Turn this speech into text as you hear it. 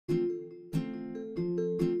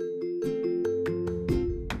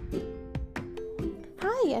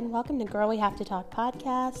and welcome to Girl We Have to Talk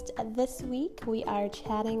podcast. This week we are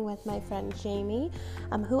chatting with my friend Jamie,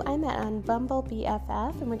 who I met on Bumble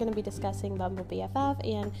BFF, and we're going to be discussing Bumble BFF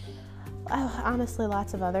and honestly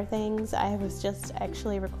lots of other things. I was just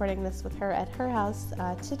actually recording this with her at her house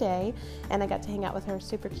today, and I got to hang out with her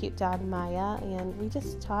super cute dog Maya, and we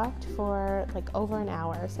just talked for like over an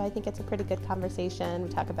hour. So I think it's a pretty good conversation. We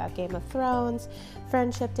talk about Game of Thrones,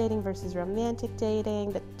 friendship dating versus romantic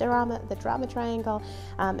dating, the drama triangle,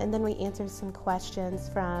 and then we answered some questions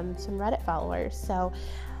from some Reddit followers. So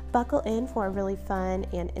buckle in for a really fun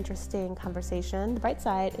and interesting conversation. The bright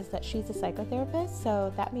side is that she's a psychotherapist,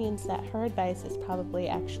 so that means that her advice is probably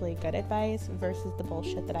actually good advice versus the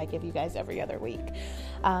bullshit that I give you guys every other week.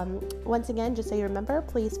 Once again, just so you remember,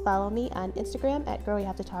 please follow me on Instagram at Girl We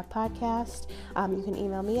Have to Talk Podcast. You can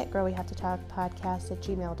email me at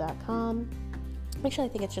girlwehavetotalkpodcast@gmail.com. Actually, I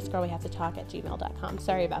think it's just girlwehavetotalk@gmail.com.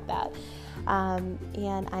 Sorry about that.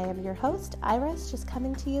 And I am your host, Iris, just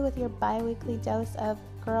coming to you with your bi-weekly dose of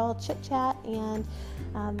girl chit-chat and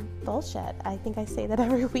bullshit. I think I say that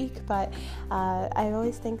every week, but I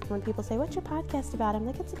always think when people say, what's your podcast about? I'm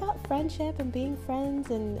like, it's about friendship and being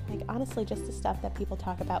friends and like honestly just the stuff that people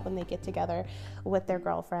talk about when they get together with their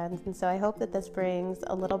girlfriends. And so I hope that this brings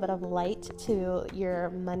a little bit of light to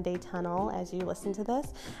your Monday tunnel as you listen to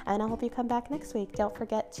this, and I hope you come back next week. Don't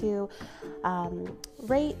forget to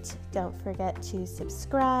rate, don't forget to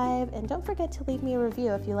subscribe, and don't forget to leave me a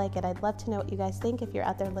review if you like it. I'd love to know what you guys think if you're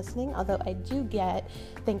out there listening, although I do get,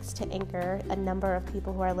 thanks to Anchor, a number of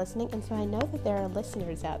people who are listening, and so I know that there are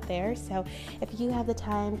listeners out there. So if you have the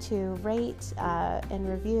time to rate and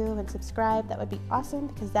review and subscribe, that would be awesome,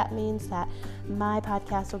 because that means that my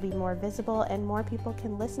podcast will be more visible and more people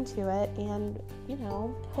can listen to it and, you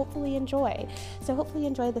know, hopefully enjoy. So hopefully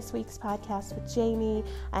enjoy this week's podcast with Jamie,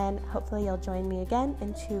 and hopefully you'll join me again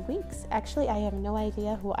in 2 weeks. Actually, I have no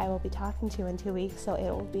idea who I will be talking to in 2 weeks, so it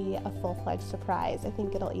will be a full-fledged surprise. I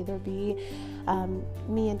think it'll either be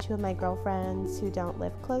me and two of my girlfriends who don't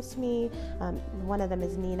live close to me. One of them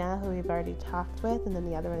is Nina, who we've already talked with, and then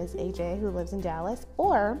the other one is AJ, who lives in Dallas,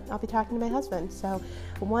 or I'll be talking to my husband. So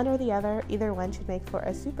one or the other, either one should make for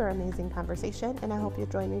a super amazing conversation, and I hope you'll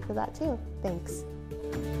join me for that too. Thanks.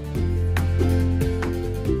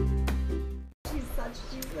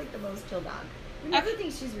 She's like the most chill dog. We never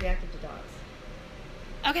think she's reactive to dogs.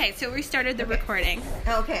 Okay, so we started the recording.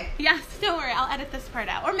 Okay. Yes, don't worry, I'll edit this part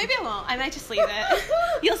out. Or maybe I won't. I might just leave it.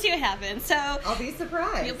 You'll see what happens. So I'll be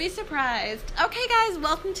surprised. You'll be surprised. Okay, guys,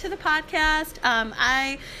 welcome to the podcast.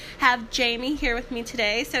 I have Jamie here with me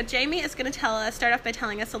today. So Jamie is going to start off by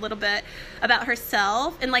telling us a little bit about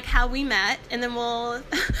herself and like how we met, and then we'll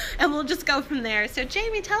just go from there. So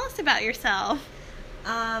Jamie, tell us about yourself.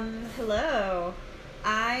 Hello.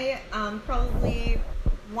 I probably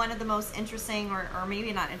one of the most interesting or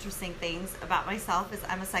maybe not interesting things about myself is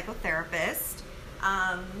I'm a psychotherapist.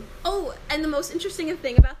 And the most interesting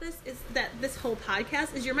thing about this is that this whole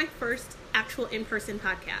podcast is you're my first actual in-person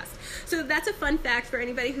podcast. So that's a fun fact for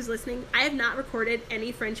anybody who's listening. I have not recorded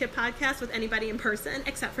any friendship podcast with anybody in person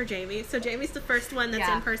except for Jamie. So Jamie's the first one that's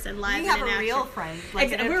in person, live. We have a real friend.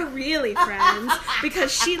 We're really friends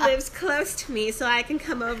because she lives close to me, so I can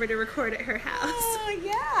come over to record at her house. Oh,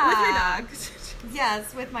 yeah. With her dogs.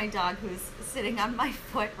 Yes, with my dog who's sitting on my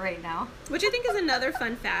foot right now. Which I think is another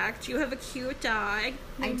fun fact. You have a cute dog.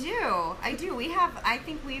 I do. I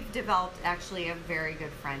think we've developed actually a very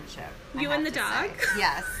good friendship. You and the dog?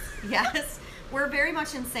 Yes. We're very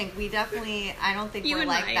much in sync. We definitely, I don't think we're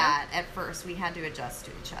like that at first. We had to adjust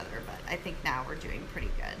to each other, but I think now we're doing pretty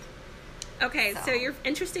good. Okay, so your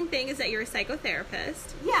interesting thing is that you're a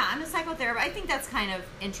psychotherapist. Yeah, I'm a psychotherapist. I think that's kind of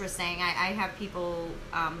interesting. I have people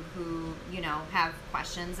who, have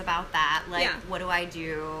questions about that. Like, what do I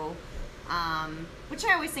do? Which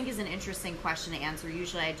I always think is an interesting question to answer.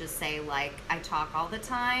 Usually I just say, like, I talk all the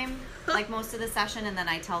time, like most of the session, and then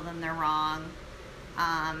I tell them they're wrong.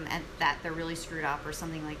 And that they're really screwed up or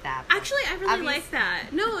something like that. But actually, I really like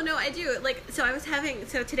that. No, I do. Like, so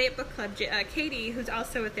today at book club, Katie, who's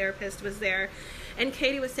also a therapist, was there, and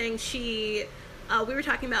Katie was saying we were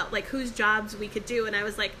talking about like whose jobs we could do, and I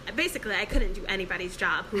was like, basically I couldn't do anybody's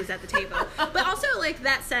job who was at the table. But also, like,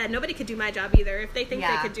 that said, nobody could do my job either. If they think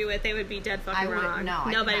they could do it, they would be dead fucking wrong.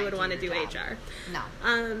 Nobody would want to do HR. No.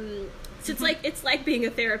 So it's like being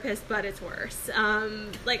a therapist, but it's worse.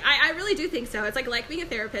 I really do think so. It's like being a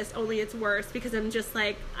therapist, only it's worse, because I'm just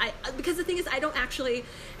like, because the thing is, I don't actually,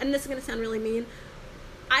 and this is going to sound really mean,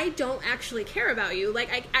 I don't actually care about you. Like,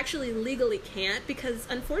 I actually legally can't, because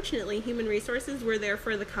unfortunately human resources, we're there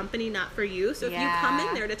for the company, not for you. So if you come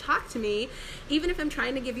in there to talk to me, even if I'm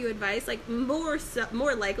trying to give you advice, like more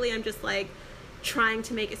likely I'm just like, trying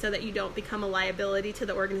to make it so that you don't become a liability to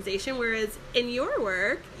the organization, whereas in your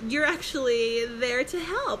work, you're actually there to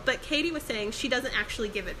help. But Katie was saying she doesn't actually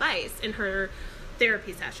give advice in her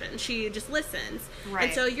therapy session. She just listens. Right.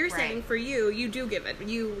 And so you're saying for you do give it.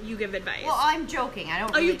 You give advice. Well, I'm joking. I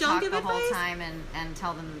don't really talk the whole time and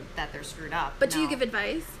tell them that they're screwed up. But do you give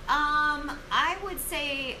advice? I would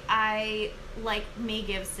say I may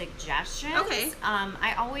give suggestions. Okay.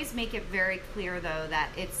 I always make it very clear though that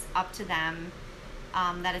it's up to them.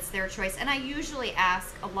 That it's their choice. And I usually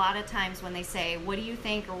ask a lot of times when they say, what do you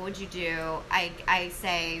think or what would you do? I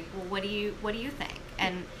say, well, what do you think?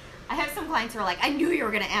 And I have some clients who are like, I knew you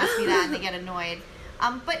were going to ask me that, and they get annoyed.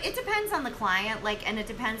 But it depends on the client, and it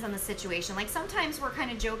depends on the situation. Sometimes we're kind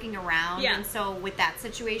of joking around, and so with that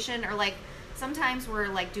situation, or sometimes we're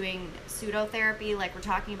doing pseudo-therapy, we're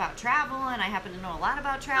talking about travel, and I happen to know a lot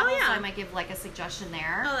about travel, so I might give a suggestion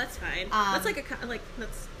there. Oh, that's fine. That's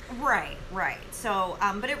that's... Right. So,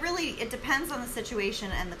 but it depends on the situation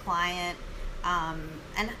and the client,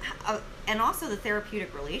 and also the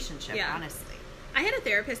therapeutic relationship, honestly. I had a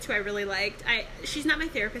therapist who I really liked. She's not my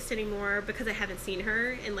therapist anymore because I haven't seen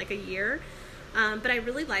her in a year. But I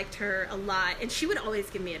really liked her a lot, and she would always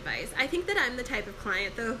give me advice. I think that I'm the type of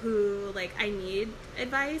client, though, who, I need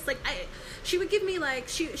advice. She would give me,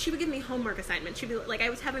 she would give me homework assignments. She'd be, I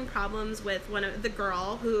was having problems with the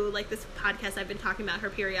girl who, this podcast, I've been talking about her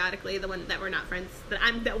periodically, the one that we're not friends,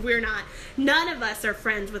 none of us are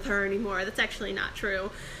friends with her anymore. That's actually not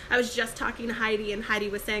true. I was just talking to Heidi, and Heidi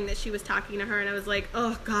was saying that she was talking to her, and I was like,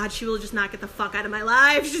 oh, God, she will just not get the fuck out of my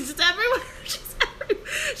life. She's just everywhere.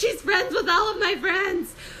 She's friends with all of my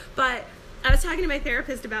friends. But I was talking to my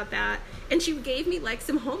therapist about that, and she gave me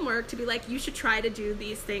some homework to be you should try to do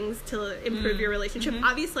these things to improve your relationship. Mm-hmm.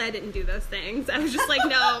 Obviously, I didn't do those things. I was just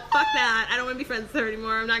no, fuck that. I don't want to be friends with her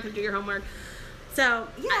anymore. I'm not going to do your homework. So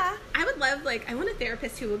yeah, I would love I want a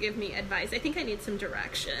therapist who will give me advice. I think I need some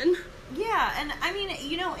direction. Yeah, and I mean,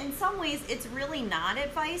 in some ways, it's really not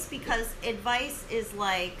advice, because advice is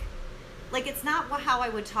it's not how I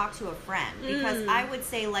would talk to a friend, because I would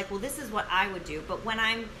say well, this is what I would do. But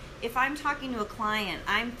if I'm talking to a client,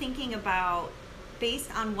 I'm thinking about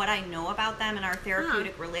based on what I know about them and our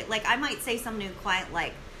therapeutic I might say something to a client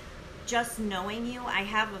just knowing you, I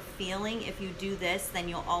have a feeling if you do this, then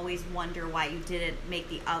you'll always wonder why you didn't make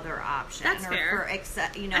the other option. That's fair. I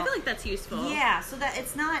feel like that's useful. Yeah, so that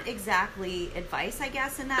it's not exactly advice, I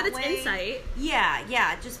guess, in that way. But it's insight.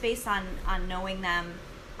 Yeah, just based on knowing them.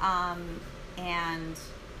 And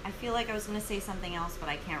I feel like I was going to say something else, but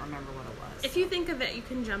I can't remember what it was. If you think of it, you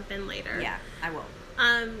can jump in later. Yeah, I will.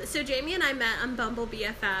 So Jamie and I met on Bumble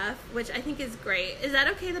BFF, which I think is great. Is that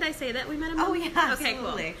okay that I say that we met on Bumble? Oh, yeah, okay,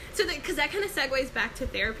 absolutely. Cool. So because that kind of segues back to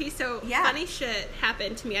therapy. So funny shit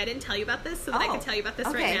happened to me. I didn't tell you about this, so that I can tell you about this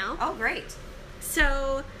right now. Oh, great.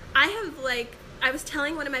 So I have I was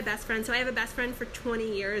telling one of my best friends. So I have a best friend for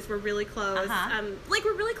 20 years. We're really close.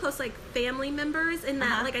 We're really close, family members. In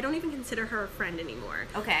that, I don't even consider her a friend anymore.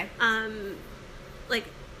 Okay.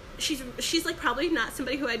 She's probably not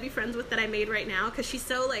somebody who I'd be friends with that I made right now, because she's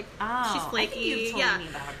so she's flaky. I think you've told me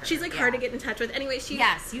about her. She's hard to get in touch with. Anyway,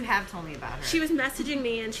 yes, you have told me about her. She was messaging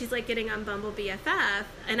me, and she's getting on Bumble BFF,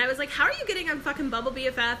 and I was like, how are you getting on fucking Bumble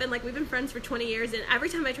BFF? And we've been friends for 20 years, and every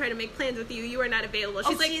time I try to make plans with you, you are not available.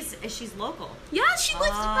 She's local. Yeah, she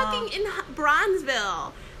lives fucking in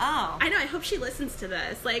Bronzeville. Oh. I know, I hope she listens to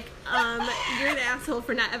this. You're an asshole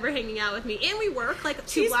for not ever hanging out with me. And we work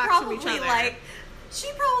 2 blocks from each other. She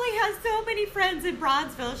probably has so many friends in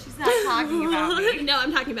Bronzeville. She's not talking about me. No,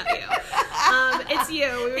 I'm talking about you. It's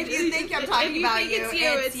you. If you think I'm talking about you,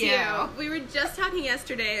 it's you. We were just talking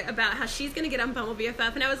yesterday about how she's going to get on Bumble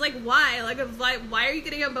BFF, and I was like, why? Why are you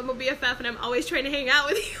getting on Bumble BFF? And I'm always trying to hang out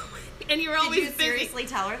with you. And you were always busy. Did you seriously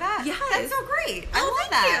tell her that? Yes. That's so great. I love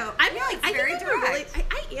that. I'm very direct.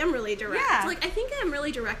 I am really direct. Yeah. I think I'm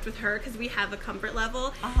really direct with her because we have a comfort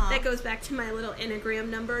level that goes back to my little Enneagram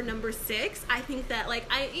number 6. I think that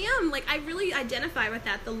I really identify with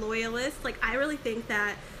that, the loyalist. I really think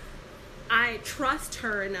that I trust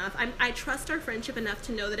her enough. I trust our friendship enough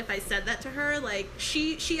to know that if I said that to her,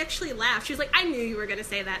 she actually laughed. She was like, I knew you were going to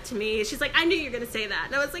say that to me. She's like, I knew you were going to say that.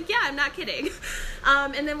 And I was like, yeah, I'm not kidding.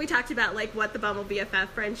 And then we talked about what the Bumble BFF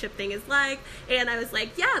friendship thing is like. And I was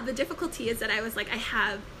like, yeah, the difficulty is that I was like, I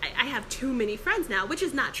have too many friends now, which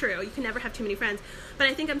is not true. You can never have too many friends. But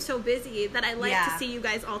I think I'm so busy that I like to see you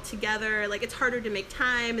guys all together. It's harder to make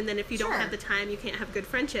time. And then if you don't have the time, you can't have good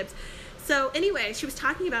friendships. So anyway, she was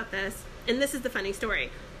talking about this. And this is the funny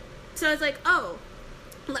story. So I was like, oh,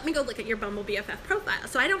 let me go look at your Bumble BFF profile.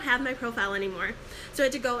 So I don't have my profile anymore. So I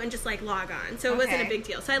had to go and just log on. So it wasn't a big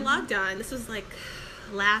deal. So I logged on. This was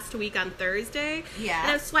last week on Thursday. Yeah.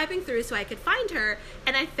 And I was swiping through so I could find her,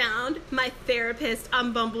 and I found my therapist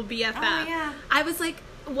on Bumble BFF. Oh, yeah. I was like,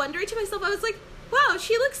 wondering to myself, I was like, wow,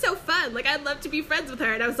 she looks so fun. Like, I'd love to be friends with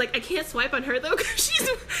her. And I was like, I can't swipe on her, though, because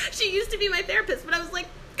she used to be my therapist. But I was like,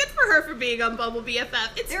 good for her for being on Bumble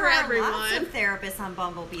BFF. It's for everyone. There are lots of therapists on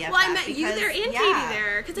Bumble BFF. Well, I met you there and Katie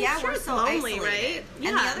there. Because I'm sure it's so lonely, isolated. right? Yeah.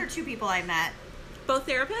 And the other two people I met. Both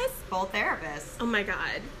therapists? Both therapists. Oh, my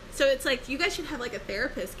God. So it's like, you guys should have, like, a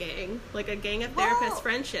therapist gang. Like, a gang of therapist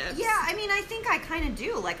friendships. Yeah, I mean, I think I kind of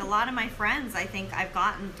do. Like, a lot of my friends, I think I've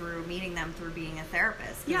gotten through meeting them through being a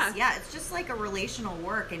therapist. Yeah. Yeah, it's just like a relational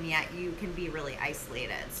work, and yet you can be really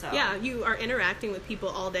isolated. So yeah, you are interacting with people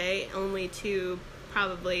all day, only to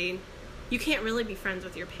probably... You can't really be friends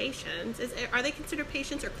with your patients. Are they considered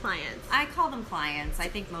patients or clients? I call them clients. I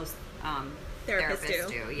think most therapists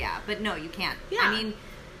do. Yeah, but no, you can't. Yeah. I mean,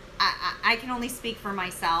 I can only speak for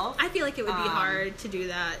myself. I feel like it would be hard to do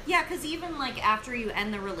that. Yeah, because even, like, after you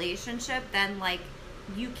end the relationship, then, like,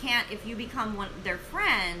 you can't, if you become their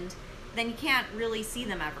friend, then you can't really see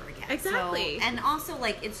them ever again. Exactly. So, and also,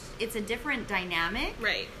 like, it's a different dynamic.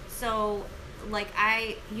 Right. So, like,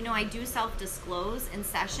 I do self-disclose in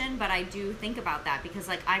session, but I do think about that because,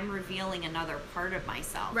 like, I'm revealing another part of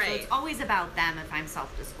myself. Right. So it's always about them if I'm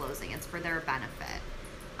self-disclosing. It's for their benefit.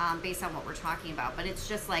 Based on what we're talking about. But it's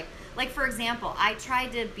just like for example, I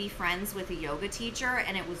tried to be friends with a yoga teacher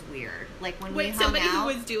and it was weird. Like when we hung somebody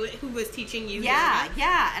out, who was teaching you yoga?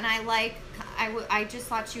 Yeah, and I just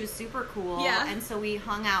thought she was super cool. Yeah. And so we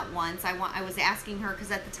hung out once. I was asking her because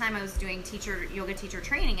at the time I was doing yoga teacher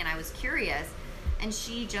training and I was curious. And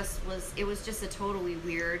she it was just a totally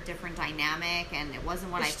weird, different dynamic, and it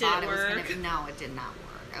wasn't what I thought it was going to be. No, it did not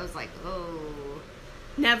work. I was like, oh.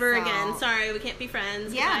 Never again. Sorry, we can't be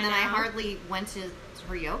friends. Yeah, and then I hardly went to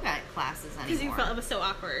her yoga classes anymore. Because you felt it was so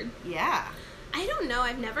awkward. Yeah. I don't know.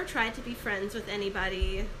 I've never tried to be friends with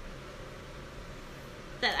anybody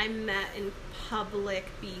that I met in public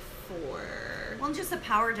before. Well, just a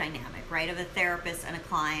power dynamic, right? Of a therapist and a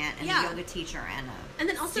client and a yoga teacher and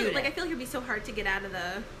then also, student. Like, I feel like it'd be so hard to get out of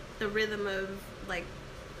the rhythm of, like,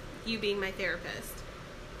 you being my therapist.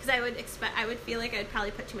 Because I would feel like I'd probably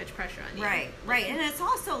put too much pressure on you. Right. And it's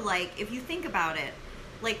also, like, if you think about it,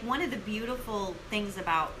 like, one of the beautiful things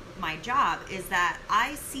about my job is that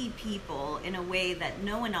I see people in a way that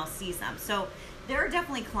no one else sees them. So there are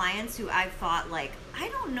definitely clients who I've thought, like, I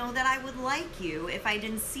don't know that I would like you if I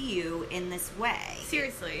didn't see you in this way.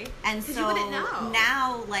 Seriously. And so you wouldn't know.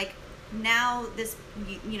 now this,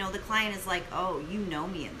 the client is like, oh, you know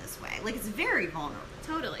me in this way. Like, it's very vulnerable.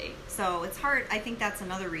 Totally. So it's hard. I think that's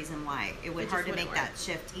another reason why it would hard to make that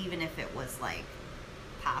shift, even if it was, like,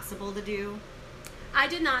 possible to do. I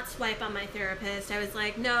did not swipe on my therapist. I was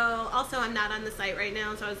like, no. Also, I'm not on the site right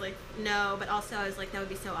now, so I was like, no. But also, I was like, that would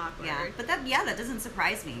be so awkward. Yeah, but that doesn't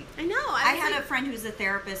surprise me. I know. I had a friend who's a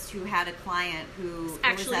therapist who had a client who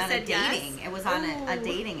actually said dating. Yes? It was on a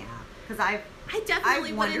dating app because I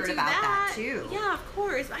definitely wondered wouldn't do about that too. Yeah, of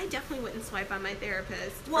course. I definitely wouldn't swipe on my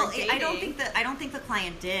therapist. Well, I don't think the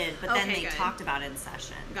client did, but then they talked about it in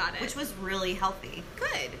session. Got it. Which was really healthy.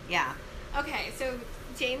 Good. Yeah. Okay, so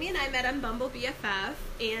Jamie and I met on Bumble BFF,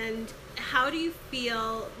 and how do you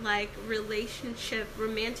feel like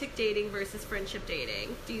romantic dating versus friendship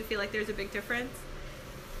dating? Do you feel like there's a big difference?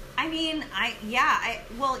 I mean,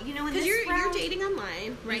 because you're dating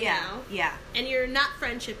online right now. Yeah. And you're not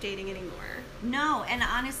friendship dating anymore. No, and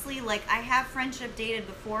honestly, like, I have friendship dated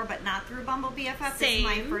before, but not through Bumble BFF. Same. This is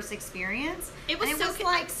my first experience. It was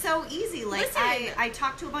so easy. Like, listen, I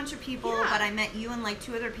talked to a bunch of people, but I met you and, like,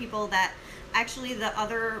 two other people that actually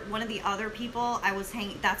one of the other people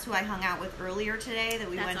that's who I hung out with earlier today that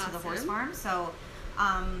we went to the horse farm. So,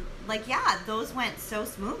 those went so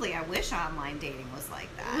smoothly. I wish online dating was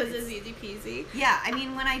like that. It was as easy peasy. Yeah, I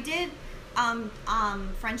mean, when I did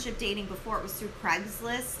friendship dating before, it was through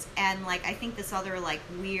Craigslist and, like, I think this other, like,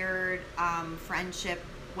 weird friendship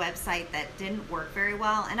website that didn't work very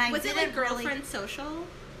well. And was it like Girlfriend Social?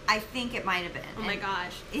 I think it might have been. Oh my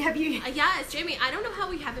gosh. Have you? Yes, Jamie. I don't know how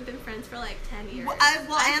we haven't been friends for like 10 years.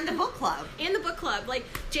 And the book club. And the book club. Like,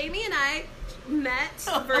 Jamie and I met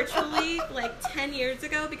virtually like 10 years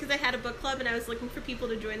ago because I had a book club and I was looking for people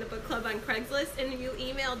to join the book club on Craigslist, and you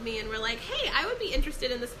emailed me and were like, hey, I would be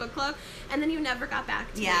interested in this book club, and then you never got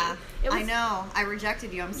back to me. Yeah, I know. I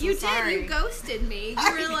rejected you. I'm so sorry. You did. You ghosted me.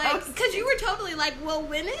 You were like, because you were totally like, well,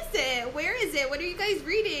 when is it? Where is it? What are you guys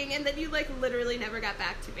reading? And then you, like, literally never got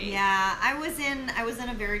back to me. Yeah, I was in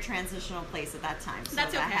a very transitional place at that time. So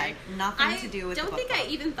that's okay. That had nothing to do with the book club. I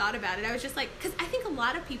even thought about it. I was just like, because I think a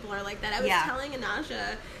lot of people are like that. I was telling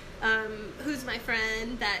Anaja who's my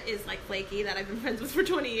friend that is like flaky, that I've been friends with for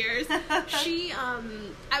 20 years. She,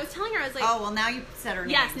 I was telling her, I was like, oh, well, now you said her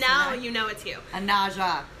name. Yes, now you know it's you.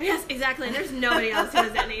 Anaja. Yes, exactly. And there's nobody else who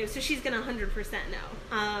has that name, so she's gonna 100%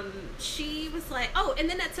 know. She was like, oh, and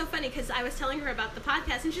then that's so funny because I was telling her about the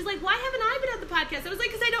podcast, and she's like, why haven't I been on the podcast? I was like,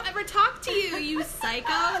 because I don't ever talk to you, you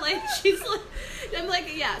psycho. Like, she's like, I'm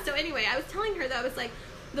like, yeah. So anyway, I was telling her that I was like,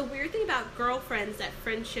 the weird thing about girlfriends that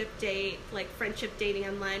friendship dating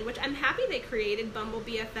online, which I'm happy they created Bumble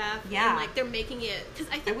BFF. Yeah. And like they're making it, because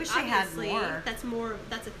I think I wish they had more.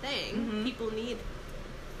 That's a thing. Mm-hmm. People need,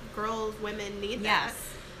 women need yes, that.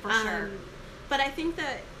 for sure. But I think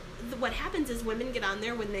that what happens is women get on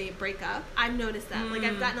there when they break up. I've noticed that. Like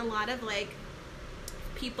I've gotten a lot of like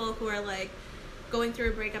people who are like going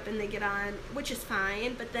through a breakup and they get on, which is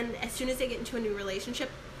fine, but then as soon as they get into a new relationship,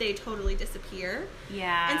 they totally disappear.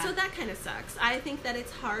 Yeah. And so that kind of sucks. I think that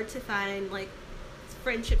it's hard to find like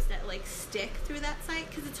friendships that like stick through that site,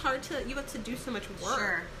 because it's hard to, you have to do so much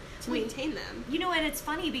work to maintain them. You know, and it's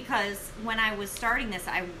funny because when I was starting this,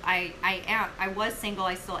 I was single.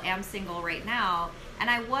 I still am single right now, and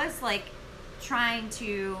I was like trying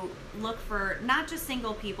to look for not just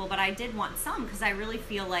single people, but I did want some, because I really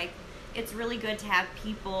feel like it's really good to have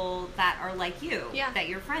people that are like you, that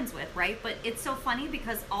you're friends with, right? But it's so funny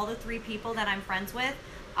because all the 3 people that I'm friends with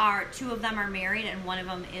are, 2 of them are married and 1 of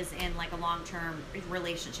them is in like a long-term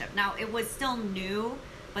relationship. Now, it was still new,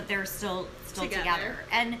 but they're still together.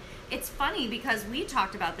 And it's funny because we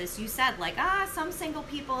talked about this. You said like, some single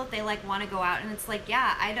people, if they like want to go out, and it's like,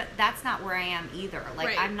 that's not where I am either.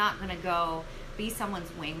 Like, I'm not going to go be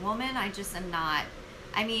someone's wing woman. I just am not.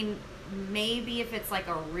 I mean, maybe if it's like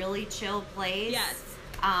a really chill place. Yes.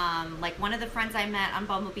 Like one of the friends I met on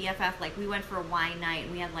Bumble BFF, like we went for a wine night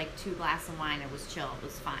and we had like 2 glasses of wine. It was chill. It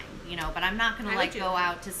was fine, you know, but I'm not going to like go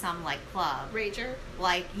out to some like club. Rager?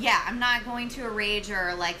 Like, I'm not going to a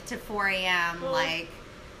rager like to 4 a.m. like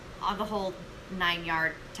on the whole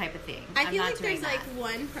 9-yard type of thing. I feel like there's like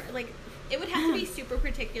one, like it would have to be super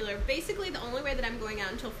particular. Basically, the only way that I'm going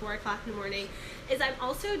out until 4 o'clock in the morning is I'm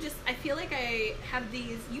also just, I feel like I have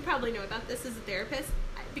these, you probably know about this as a therapist,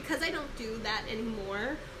 because I don't do that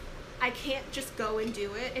anymore. I can't just go and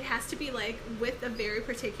do it. It has to be like with a very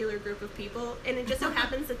particular group of people, and it just so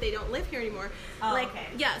happens that they don't live here anymore.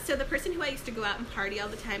 Yeah, so the person who I used to go out and party all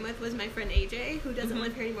the time with was my friend AJ, who doesn't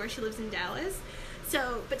live here anymore. She lives in Dallas.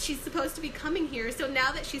 So, but she's supposed to be coming here. So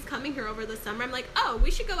now that she's coming here over the summer, I'm like, oh, we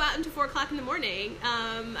should go out until 4 o'clock in the morning.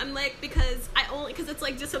 I'm like, because it's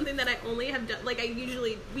like just something that I only have done. Like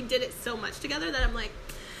we did it so much together that I'm like,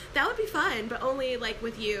 that would be fun, but only like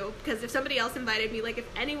with you. Because if somebody else invited me, like if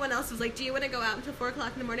anyone else was like, do you want to go out until 4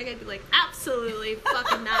 o'clock in the morning? I'd be like, absolutely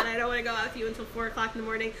fucking not. I don't want to go out with you until 4 o'clock in the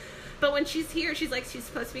morning. But when she's here, she's like, she's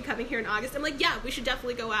supposed to be coming here in August. I'm like, yeah, we should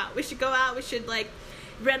definitely go out. We should go out. We should like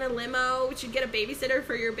rent a limo. We should get a babysitter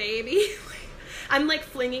for your baby. I'm like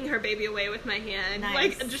flinging her baby away with my hand,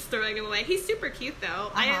 like just throwing him away. He's super cute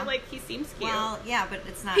though. He seems cute. Well, yeah, but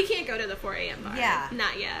it's not. He can't go to the 4 a.m. bar. Yeah,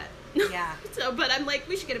 not yet. Yeah. So, but I'm like,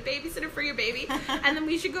 we should get a babysitter for your baby, and then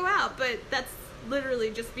we should go out. But that's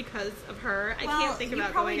literally just because of her. I can't think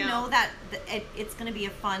about going out. You probably know that it's going to be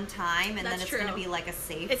a fun time, and then it's going to be like a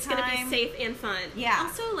safe time. It's going to be safe and fun. Yeah.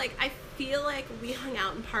 Also, like, I feel like we hung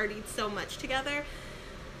out and partied so much together.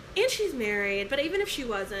 And she's married, but even if she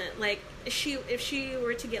wasn't, like, if she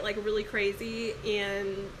were to get, like, really crazy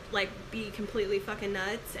and, like, be completely fucking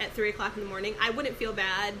nuts at 3 o'clock in the morning, I wouldn't feel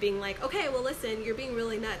bad being like, okay, well, listen, you're being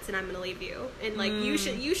really nuts and I'm going to leave you. And, like, you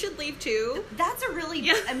should leave, too. That's a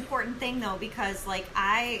really important thing, though, because, like,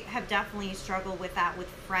 I have definitely struggled with that with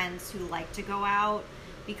friends who like to go out.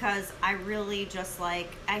 Because I really just, like,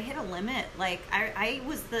 I hit a limit. Like, I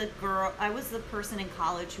was the person in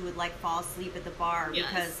college who would, like, fall asleep at the bar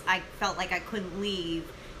because I felt like I couldn't leave.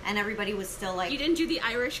 And everybody was still, like... You didn't do the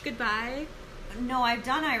Irish goodbye? No, I've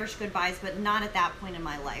done Irish goodbyes, but not at that point in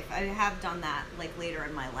my life. I have done that, like, later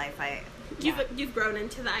in my life. You've grown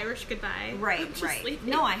into the Irish goodbye. Right. Sleeping.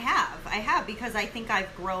 No, I have, because I think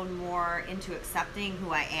I've grown more into accepting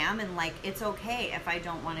who I am, and, like, it's okay if I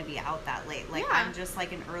don't want to be out that late. Like, I'm just,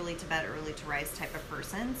 like, an early to bed, early to rise type of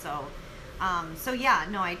person. So yeah,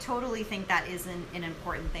 no, I totally think that is an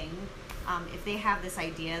important thing. If they have this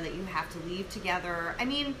idea that you have to leave together, I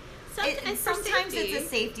mean... sometimes it's a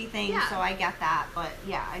safety thing, so I get that. But,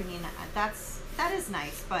 yeah, I mean, that is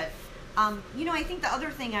nice, but... you know, I think the other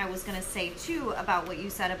thing I was going to say, too, about what you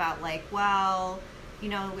said about, like, well, you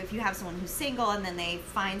know, if you have someone who's single and then they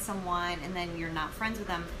find someone and then you're not friends with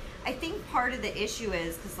them, I think part of the issue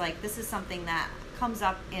is, because, like, this is something that comes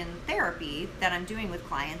up in therapy that I'm doing with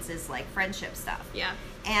clients is, like, friendship stuff. Yeah.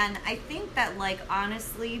 And I think that, like,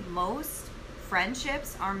 honestly, most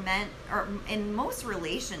friendships are meant, or in most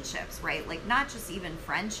relationships, right? Like, not just even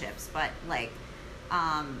friendships, but like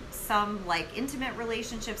some like intimate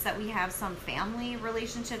relationships that we have, some family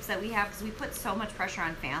relationships that we have, because we put so much pressure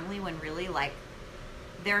on family when really, like,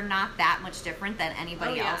 they're not that much different than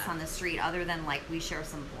anybody else on the street, other than, like, we share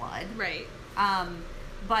some blood. Right.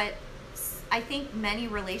 But I think many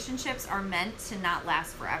relationships are meant to not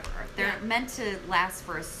last forever. They're meant to last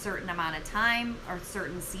for a certain amount of time or a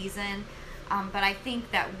certain season. But I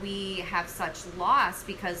think that we have such loss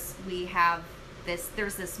because we have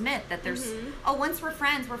there's this myth that there's, once we're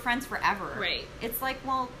friends forever. Right. It's like,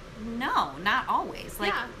 well, no, not always.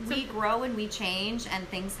 Like, we grow and we change and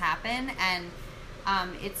things happen, and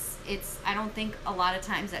it's I don't think a lot of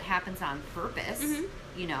times it happens on purpose.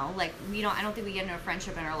 You know, like, I don't think we get into a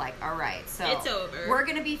friendship and are like, all right, so it's over. We're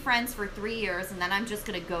going to be friends for 3 years and then I'm just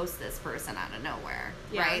going to ghost this person out of nowhere.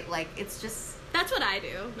 Right? Like, it's just... That's what I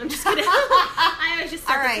do. I'm just kidding. I always just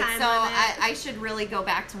start the time limit. All right, so I should really go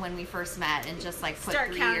back to when we first met and just, like, put 3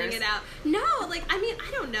 years. Start counting it out. No, like, I mean,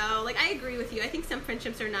 I don't know. Like, I agree with you. I think some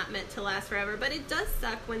friendships are not meant to last forever, but it does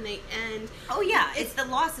suck when they end. Oh, yeah. It's the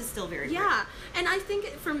loss is still very great. And I think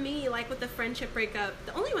for me, like, with the friendship breakup,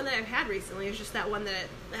 the only one that I've had recently is just that one that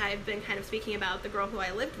I've been kind of speaking about, the girl who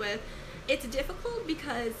I lived with. It's difficult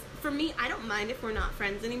because, for me, I don't mind if we're not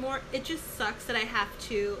friends anymore. It just sucks that I have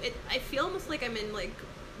to... I feel almost like I'm in, like,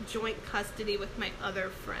 joint custody with my other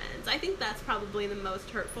friends. I think that's probably the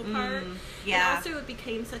most hurtful part. And also it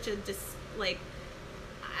became such a,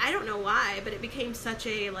 I don't know why, but it became such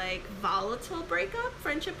a, like, volatile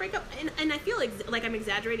friendship breakup. And I feel like I'm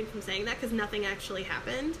exaggerating from saying that because nothing actually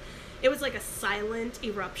happened. It was like a silent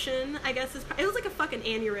eruption, I guess. It was like a fucking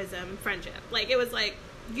aneurysm friendship. Like, it was like...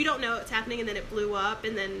 you don't know what's happening, and then it blew up,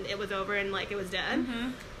 and then it was over, and, like, it was dead.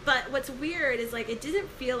 But what's weird is, like, it didn't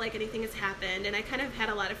feel like anything has happened, and I kind of had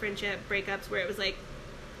a lot of friendship breakups where it was, like,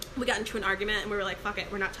 we got into an argument, and we were like, fuck it,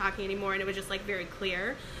 we're not talking anymore, and it was just, like, very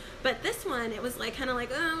clear. But this one, it was, like, kind of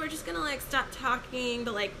like, oh, we're just gonna, like, stop talking,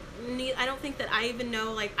 but, like, I don't think that I even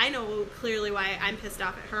know, like, I know clearly why I'm pissed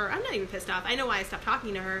off at her. I'm not even pissed off. I know why I stopped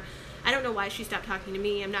talking to her. I don't know why she stopped talking to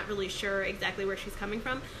me. I'm not really sure exactly where she's coming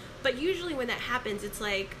from. But usually when that happens, it's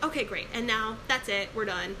like, okay, great, and now that's it, we're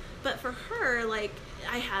done. But for her, like,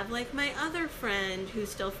 I have, like, my other friend who's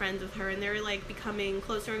still friends with her, and they're, like, becoming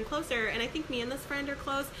closer and closer, and I think me and this friend are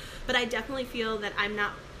close, but I definitely feel that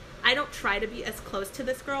I don't try to be as close to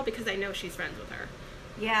this girl because I know she's friends with her.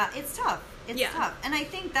 Yeah, it's tough. It's tough. And I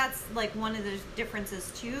think that's, like, one of the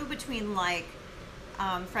differences, too, between, like,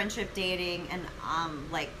 friendship dating and,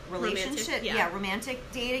 like, relationship. Romantic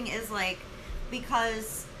dating is, like,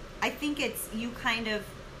 because... I think it's, you kind of,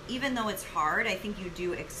 even though it's hard, I think you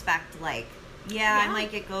do expect, like, I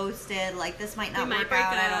might get ghosted, like, this might not work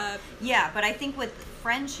out. But I think with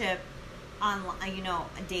friendship, on, you know,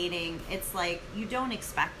 dating, it's like, you don't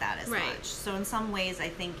expect that as much. So in some ways, I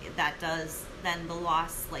think that does, then the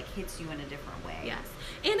loss, like, hits you in a different way. Yes.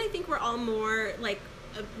 And I think we're all more, like,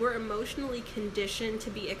 we're emotionally conditioned to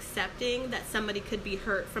be accepting that somebody could be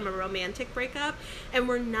hurt from a romantic breakup, and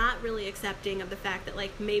we're not really accepting of the fact that,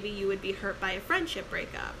 like, maybe you would be hurt by a friendship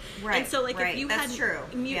breakup. And so, like, if you had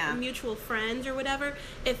mutual friends or whatever,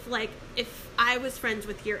 if I was friends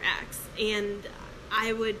with your ex and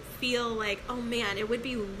I would feel like, oh man, it would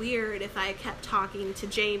be weird if I kept talking to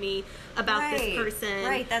Jamie about this person.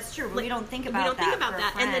 Right, that's true. Like, we don't think about that. We don't think about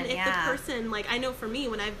that. And then if the person, like, I know for me,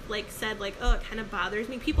 when I've, like, said, like, oh, it kind of bothers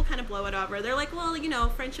me, people kind of blow it over. They're like, well, you know,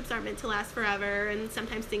 friendships aren't meant to last forever, and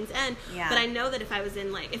sometimes things end. But I know that if I was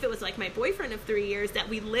in, like, if it was, like, my boyfriend of 3 years that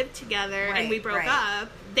we lived together and we broke up,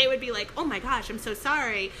 they would be like, oh my gosh, I'm so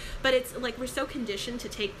sorry. But it's, like, we're so conditioned to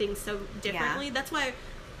take things so differently. That's why...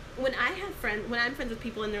 when I'm friends with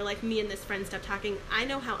people and they're like, me and this friend stop talking, I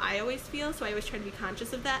know how I always feel, so I always try to be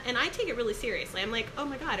conscious of that, and I take it really seriously. I'm like, oh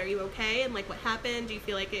my god, are you okay? And, like, what happened? Do you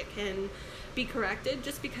feel like it can be corrected?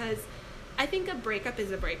 Just because I think a breakup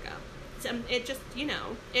is a breakup. It just, you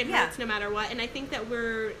know, it hurts no matter what, and I think that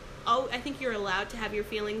I think you're allowed to have your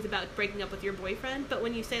feelings about breaking up with your boyfriend, but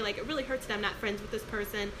when you say, like, it really hurts that I'm not friends with this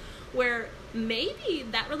person, where maybe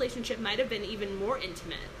that relationship might have been even more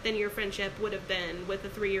intimate than your friendship would have been with a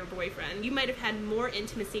 3-year boyfriend. You might have had more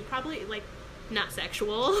intimacy, probably, like, not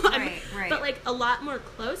sexual, but, like, a lot more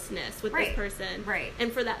closeness with this person.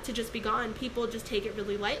 And for that to just be gone, people just take it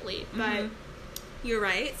really lightly. But you're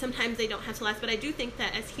right, sometimes they don't have to last, but I do think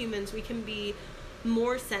that as humans, we can be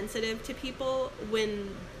more sensitive to people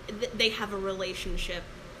when they have a relationship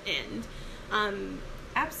end.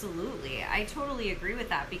 Absolutely. I totally agree with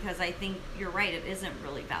that, because I think you're right, it isn't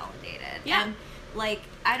really validated. Yeah. And like,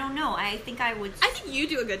 I don't know. I think you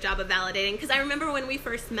do a good job of validating, because I remember when we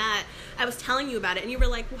first met, I was telling you about it, and you were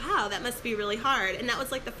like, wow, that must be really hard. And that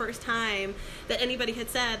was, like, the first time that anybody had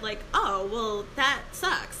said, like, oh, well, that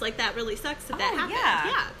sucks. Like, that really sucks that that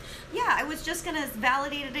happened. Yeah, I was just going to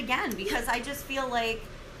validate it again, because I just feel like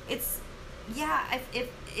it's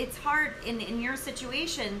hard in your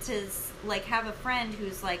situation to, like, have a friend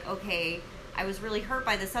who's like, okay, I was really hurt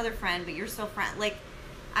by this other friend, but you're still friend. Like,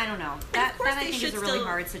 I don't know. That I think is a really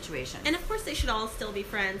hard situation. And of course they should all still be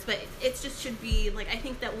friends, but it just should be, like, I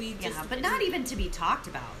think that we just... Yeah, but not even to be talked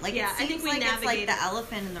about. Like, yeah, I think we like it's like the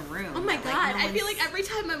elephant in the room. Oh my God. Like, I feel like every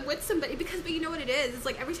time I'm with somebody, but you know what it is? It's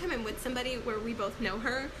like every time I'm with somebody where we both know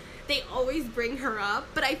her, they always bring her up,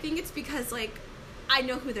 but I think it's because, like, I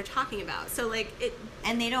know who they're talking about. So, like, it...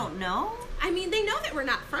 And they don't know? I mean, they know that we're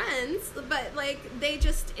not friends, but, like,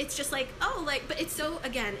 it's just like, oh, like, but it's so,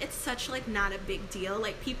 again, it's such, like, not a big deal.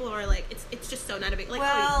 Like, people are like, it's just so not a big, like,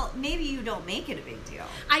 well, maybe you don't make it a big deal.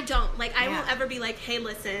 I don't. Like, I won't ever be like, hey,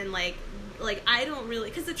 listen, like, I don't really,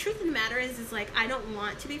 because the truth of the matter is like, I don't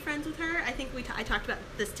want to be friends with her. I think I talked about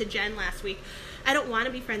this to Jen last week. I don't want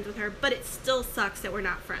to be friends with her, but it still sucks that we're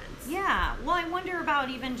not friends. Yeah. Well, I wonder about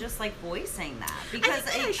even just, like, voicing that. Because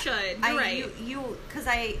I should. You're right. Because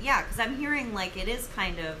I'm hearing, like, it is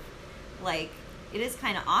kind of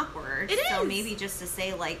awkward. It is. So maybe just to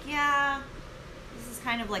say, like, yeah, this is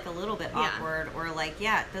kind of, like, a little bit awkward. Or, like,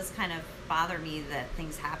 yeah, it does kind of bother me that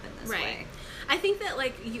things happen this way. I think that,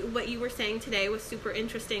 like, what you were saying today was super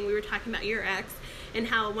interesting. We were talking about your ex and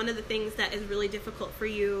how one of the things that is really difficult for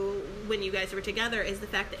you when you guys were together is the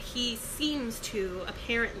fact that he seems to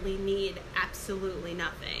apparently need absolutely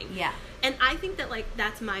nothing. Yeah. And I think that, like,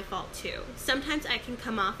 that's my fault, too. Sometimes I can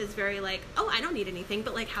come off as very, like, oh, I don't need anything,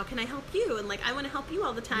 but, like, how can I help you? And, like, I want to help you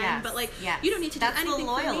all the time, but, like, you don't need to do anything for me.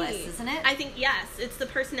 That's the loyalist, isn't it? I think, yes, it's the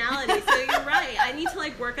personality. So you're right. I need to,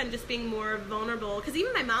 like, work on just being more vulnerable. Because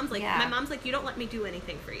even my mom's like, you don't let me do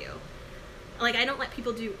anything for you. Like, I don't let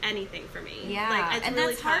people do anything for me. Yeah, like, and really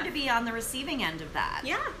that's hard to be on the receiving end of that.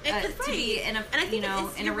 Yeah, to be in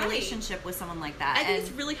a relationship with someone like that. I think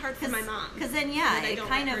it's really hard for my mom. Because then, it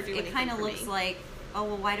kind of looks like, oh,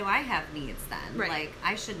 well, why do I have needs then? Right. Like,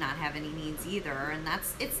 I should not have any needs either, and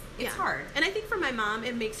it's hard. And I think for my mom,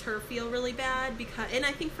 it makes her feel really bad and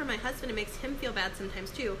I think for my husband, it makes him feel bad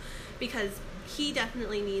sometimes too, because he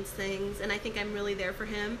definitely needs things, and I think I'm really there for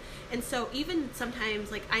him. And so even sometimes,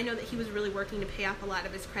 like, I know that he was really working to pay off a lot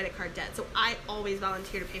of his credit card debt, so I always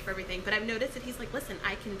volunteer to pay for everything. But I've noticed that he's like, listen,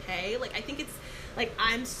 I can pay. Like, I think it's, like,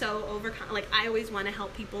 I'm so like, I always want to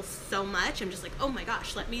help people so much. I'm just like, oh my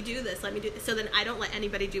gosh, let me do this. So then I don't let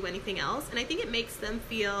anybody do anything else. And I think it makes them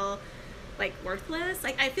feel like worthless.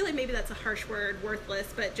 Like, I feel like maybe that's a harsh word,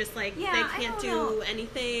 worthless, but just like, they can't do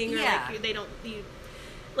anything, or like, they don't,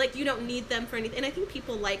 you don't need them for anything. And I think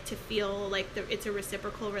people like to feel like it's a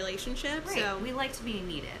reciprocal relationship. Right. So we like to be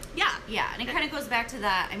needed. Yeah. Yeah. And it kind of goes back to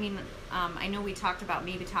that. I mean, I know we talked about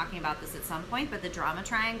maybe talking about this at some point, but the drama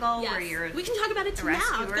triangle where we can talk about it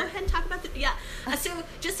now. Go ahead and talk about so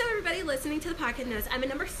just so everybody listening to the podcast knows, I'm a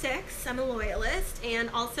number 6. I'm a loyalist, and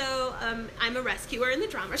also I'm a rescuer in the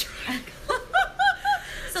drama triangle.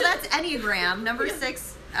 So that's Enneagram, number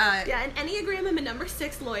 6. In Enneagram, I'm a number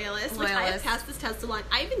 6 loyalist, which I have passed this test along.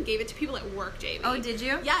 I even gave it to people at work, Jamie. Oh, did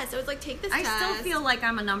you? Yeah, so it's like, take this test. I still feel like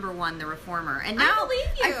I'm a number 1, the reformer. And now I believe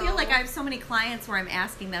you. I feel like I have so many clients where I'm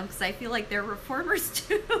asking them because I feel like they're reformers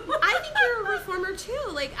too. I think you're a reformer too.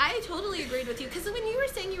 Like, I totally agreed with you. Because when you were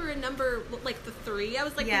saying you were a number, like, the 3, I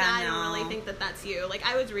was like, I don't really think that that's you. Like,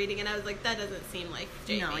 I was reading and I was like, that doesn't seem like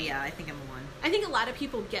Jamie. No, I think I'm a 1. I think a lot of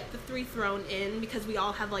people get the 3 thrown in because we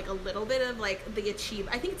all have, like, a little bit of, like, the achiever.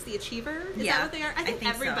 I think it's the achiever. Is that what they are? I think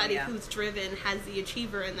everybody who's driven has the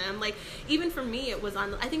achiever in them. Like, even for me, it was I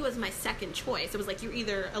think it was my second choice. It was like, you're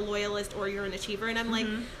either a loyalist or you're an achiever. And I'm like,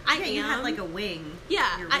 I am. You had, like, a wing.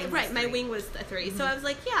 Yeah, my wing was a 3. Mm-hmm. So I was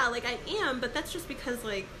like, yeah, like, I am, but that's just because,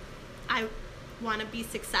 like, I want to be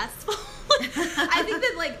successful. I think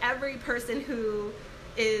that, like, every person who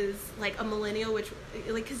is like a millennial, which,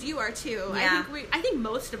 like, because you are too. Yeah. I think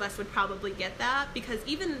most of us would probably get that, because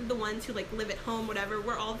even the ones who, like, live at home, whatever,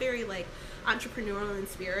 we're all very, like, entrepreneurial in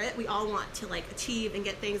spirit. We all want to, like, achieve and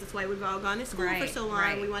get things. That's why we've all gone to school for so long.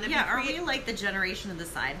 Right. We want to be are we like the generation of the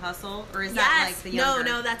side hustle, or is that like the younger?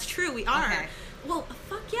 No, that's true. We are. Okay. Well,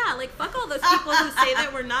 fuck yeah. Like, fuck all those people who say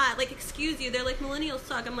that we're not. Like, excuse you. They're like, millennials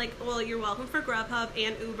suck. I'm like, well, you're welcome for Grubhub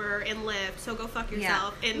and Uber and Lyft, so go fuck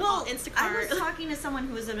yourself. Yeah. And Instacart. I was talking to someone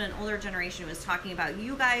who was in an older generation who was talking about,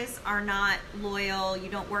 you guys are not loyal, you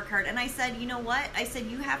don't work hard. And I said, you know what? I said,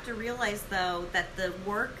 you have to realize, though, that the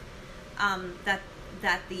work that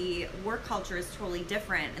that the work culture is totally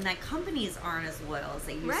different and that companies aren't as loyal as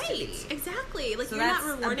they used to be. Right, exactly. Like, So you're not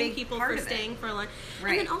that's a rewarding big people part for of it. staying for a long.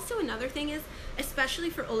 Right. And then also another thing is, especially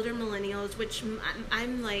for older millennials, which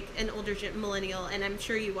I'm like an older millennial, and I'm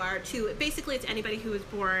sure you are too. Basically, it's anybody who was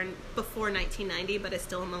born before 1990 but is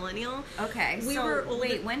still a millennial. Okay, We so were older-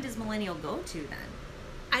 wait, when does millennial go to then?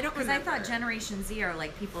 I don't Because I remember. thought Generation Z are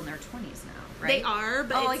like people in their 20s now, right? They are,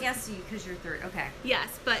 but oh, I it's- guess because you're third. Okay.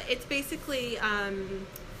 Yes, but it's basically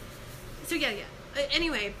so yeah.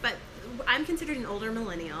 Anyway, but I'm considered an older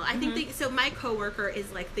millennial. I think so. My coworker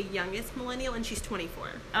is like the youngest millennial, and she's 24.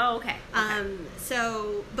 Oh, okay.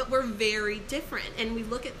 So, but we're very different, and we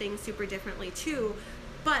look at things super differently too.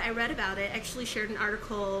 But I read about it. Actually, shared an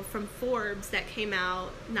article from Forbes that came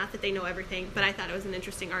out. Not that they know everything, but I thought it was an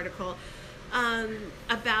interesting article.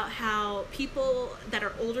 About how people that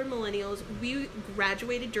are older millennials, we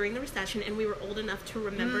graduated during the recession and we were old enough to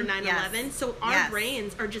remember 9/11. So our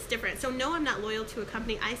brains are just different. So no, I'm not loyal to a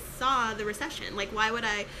company. I saw the recession. Like, why would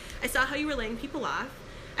I saw how you were laying people off.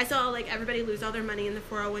 I saw like everybody lose all their money in the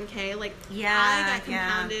 401k. Like, I got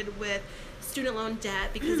compounded with student loan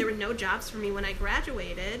debt because there were no jobs for me when I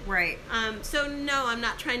graduated. Right. So no, I'm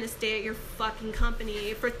not trying to stay at your fucking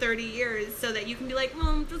company for 30 years so that you can be like, well,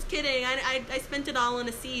 I'm just kidding. I spent it all on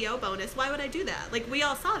a CEO bonus. Why would I do that? Like, we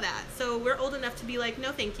all saw that. So we're old enough to be like,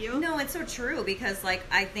 no, thank you. No, it's so true because, like,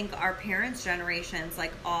 I think our parents' generations,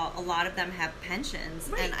 like, a lot of them have pensions.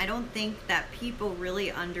 Right. And I don't think that people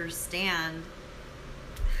really understand,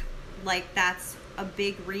 like, that's a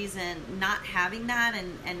big reason not having that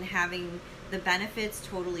and having the benefits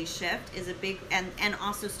totally shift is a big, and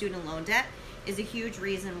also student loan debt is a huge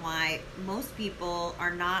reason why most people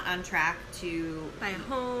are not on track to Buy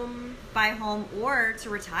a home or to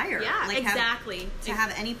retire. Yeah, like exactly.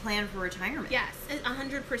 Have any plan for retirement. Yes,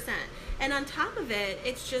 100%. And on top of it,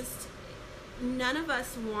 it's just none of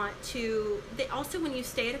us want to. They also, when you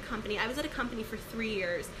stay at a company, I was at a company for 3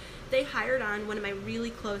 years. They hired on one of my really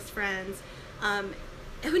close friends,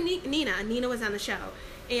 Nina was on the show,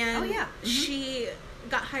 and she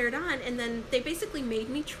got hired on, and then they basically made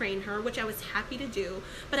me train her, which I was happy to do.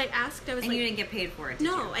 But I asked, I was and like, you didn't get paid for it, did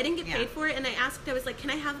no, you? I didn't get paid for it. And I asked, I was like, can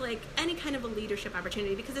I have like any kind of a leadership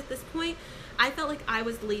opportunity? Because at this point, I felt like I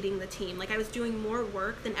was leading the team. Like, I was doing more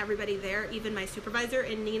work than everybody there, even my supervisor.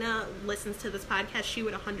 And Nina listens to this podcast. She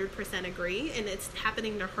would 100% agree. And it's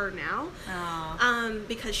happening to her now.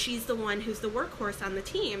 Because she's the one who's the workhorse on the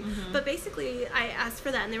team. But basically, I asked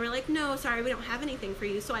for that. And they were like, no, sorry, we don't have anything for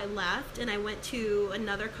you. So I left and I went to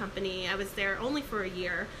another company. I was there only for a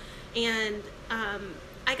year. And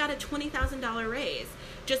I got a $20,000 raise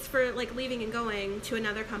just for like leaving and going to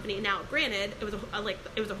another company. Now, granted,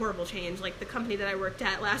 it was a horrible change. Like, the company that I worked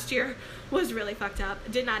at last year was really fucked up.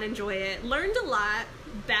 Did not enjoy it. Learned a lot.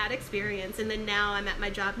 Bad experience. And then now I'm at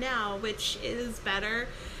my job now, which is better.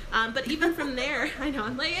 But even from there, I know,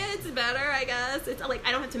 I'm like, it's better, I guess. It's like,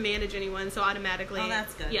 I don't have to manage anyone, so automatically. Oh,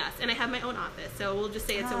 that's good. Yes, and I have my own office, so we'll just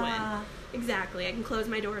say it's a win. Exactly. I can close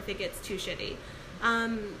my door if it gets too shitty.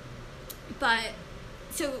 But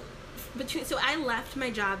so I left my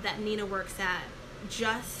job that Nina works at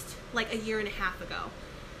just like a year and a half ago.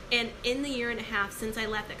 And in the year and a half since I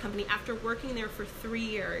left that company, after working there for 3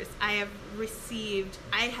 years, I have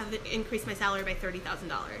increased my salary by $30,000.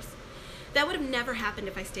 That would have never happened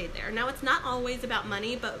if I stayed there. Now, it's not always about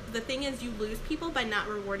money, but the thing is, you lose people by not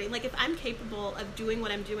rewarding. Like, if I'm capable of doing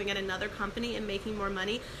what I'm doing at another company and making more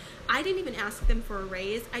money, I didn't even ask them for a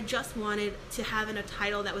raise. I just wanted to have a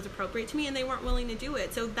title that was appropriate to me, and they weren't willing to do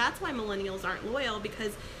it. So that's why millennials aren't loyal,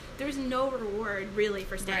 because there's no reward really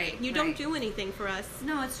for staying. Right, you don't do anything for us.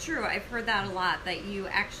 No, it's true. I've heard that a lot, that you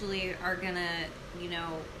actually are going to,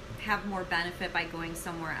 have more benefit by going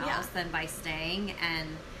somewhere else than by staying. And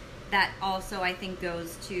that also, I think,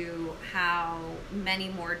 goes to how many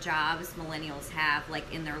more jobs millennials have, like,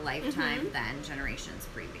 in their lifetime than generations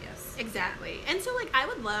previous. Exactly. And so, like, I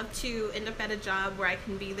would love to end up at a job where I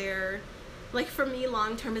can be there. Like, for me,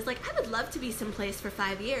 long term is like, I would love to be someplace for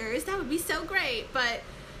 5 years. That would be so great. But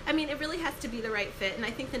I mean, it really has to be the right fit. And I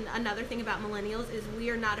think another thing about millennials is we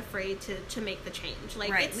are not afraid to make the change. Like,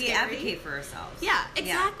 right. It's we scary. advocate for ourselves. Yeah,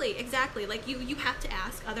 exactly. Like, you have to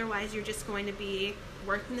ask. Otherwise, you're just going to be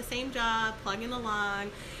working the same job, plugging along.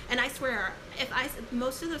 And I swear,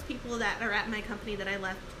 most of those people that are at my company that I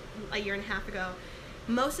left a year and a half ago,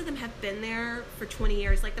 most of them have been there for 20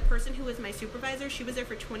 years. Like, the person who was my supervisor, she was there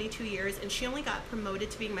for 22 years, and she only got promoted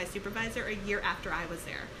to being my supervisor a year after I was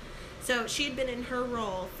there. So she had been in her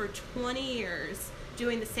role for 20 years,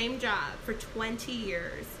 doing the same job for 20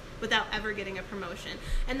 years, without ever getting a promotion.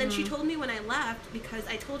 And then she told me when I left, because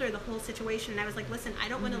I told her the whole situation, and I was like, listen, I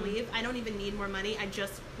don't want to leave. I don't even need more money. I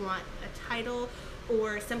just want a title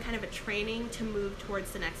or some kind of a training to move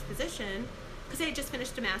towards the next position. Because I had just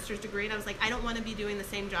finished a master's degree, and I was like, I don't want to be doing the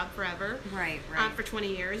same job forever. Right. For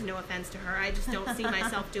 20 years. No offense to her. I just don't see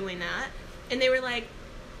myself doing that. And they were like,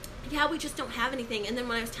 yeah, we just don't have anything. And then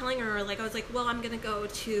when I was telling her, like, I was like, well, I'm going to go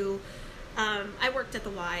to, I worked at the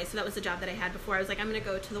Y, so that was the job that I had before. I was like, I'm going to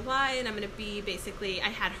go to the Y, and I'm going to be basically, I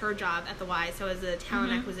had her job at the Y, so I was a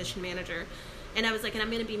talent acquisition manager. And I was like, and I'm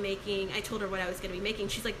going to be making, I told her what I was going to be making.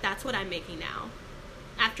 She's like, that's what I'm making now,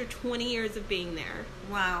 after 20 years of being there.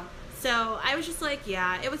 Wow. So I was just like,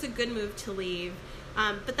 yeah, it was a good move to leave.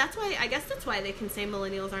 But that's why, I guess that's why they can say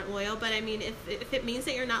millennials aren't loyal. But I mean, if it means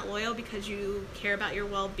that you're not loyal because you care about your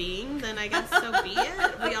well-being, then I guess so be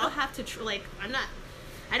it. We all have to,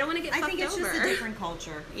 I don't want to get fucked over. I think it's just a different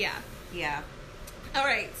culture. Yeah. Yeah. All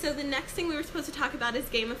right, so the next thing we were supposed to talk about is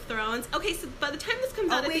Game of Thrones. Okay, so by the time this comes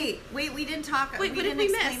out... wait, we didn't talk... Wait, we didn't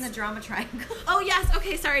explain miss? the drama triangle. Oh, yes.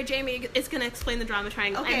 Okay, sorry, Jamie is going to explain the drama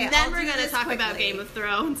triangle. Okay, and then I'll we're going to talk about Game of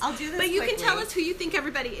Thrones. I'll do this But you quickly. can tell us who you think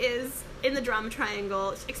everybody is in the drama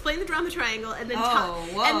triangle. Explain the drama triangle, and then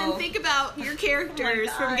whoa. and then think about your characters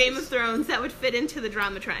from Game of Thrones that would fit into the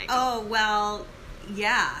drama triangle. Oh, well...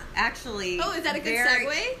 Yeah, actually... Oh, is that a good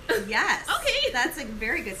segue? Yes. Okay. That's a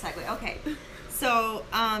very good segue. Okay. So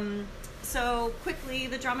quickly,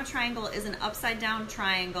 the drama triangle is an upside-down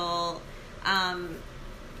triangle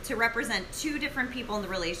to represent two different people in the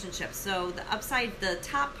relationship. So the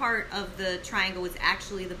top part of the triangle is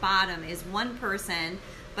actually the bottom, is one person,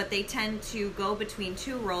 but they tend to go between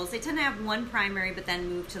two roles. They tend to have one primary, but then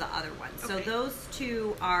move to the other one. So those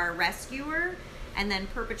two are rescuer, and then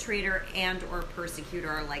perpetrator and or persecutor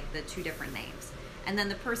are like the two different names. And then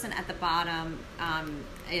the person at the bottom,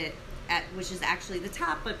 which is actually the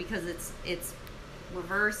top, but because it's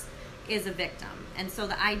reversed, is a victim. And so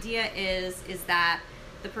the idea is that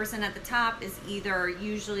the person at the top is either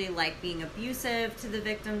usually like being abusive to the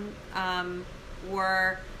victim,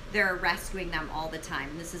 or they're rescuing them all the time.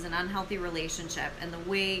 This is an unhealthy relationship, and the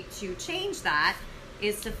way to change that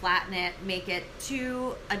is to flatten it, make it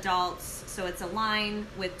two adults, so it's a line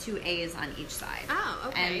with two A's on each side. Oh,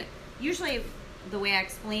 okay. And usually the way I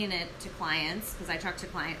explain it to clients, because I talk to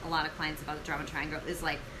a lot of clients about the drama triangle, is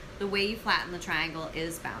like the way you flatten the triangle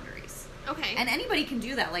is boundaries. Okay. And anybody can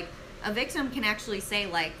do that. Like a victim can actually say,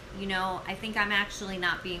 like, you know, I think I'm actually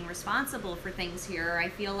not being responsible for things here. I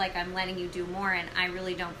feel like I'm letting you do more, and I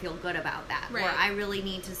really don't feel good about that. Right. Or I really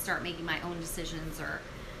need to start making my own decisions, or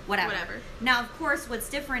whatever. Now, of course, what's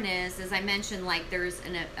different is, as I mentioned, like there's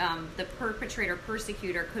the perpetrator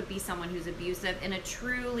persecutor could be someone who's abusive. In a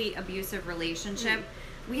truly abusive relationship,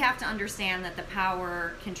 we have to understand that the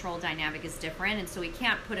power control dynamic is different, and so we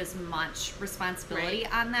can't put as much responsibility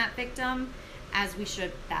on that victim as we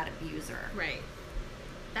should that abuser. Right.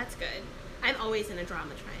 That's good. I'm always in a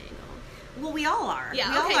drama triangle. Well, we all are. Yeah,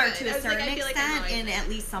 we all are good. to a certain like extent in at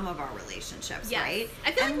least some of our relationships, right?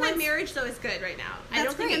 I feel like my marriage, though, is good right now. I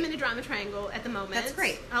don't think I'm in a drama triangle at the moment. That's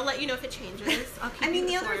great. I'll let you know if it changes. I'll keep I mean,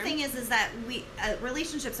 the informed. other thing is that we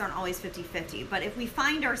relationships aren't always 50-50, but if we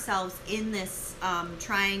find ourselves in this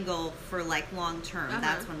triangle for like long term,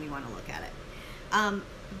 that's when we want to look at it.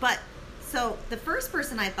 So the first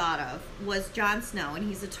person I thought of was Jon Snow, and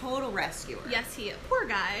he's a total rescuer. Yes, he is. Poor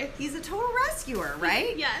guy. He's a total rescuer,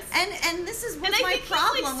 right? Yes. And this is what's my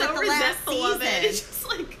problem he's, like, so with the last season. of it. It's just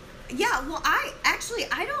like... Yeah, well, I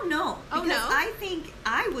don't know. Oh, because no? I think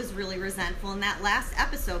I was really resentful in that last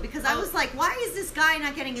episode, because I was like, why is this guy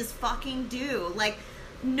not getting his fucking due? Like,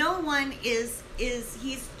 no one is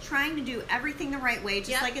he's trying to do everything the right way,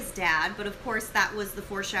 just like his dad. But of course, that was the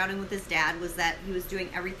foreshadowing with his dad, was that he was doing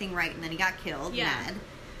everything right, and then he got killed, Ned.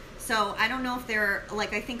 So I don't know if they're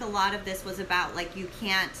like, I think a lot of this was about like, you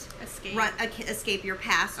can't escape your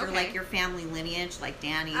past or like your family lineage, like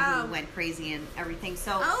Danny who went crazy and everything.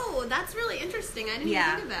 So that's really interesting. I didn't even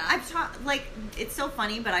think of that. I've talked, like, it's so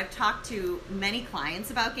funny, but I've talked to many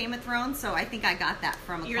clients about Game of Thrones, so I think I got that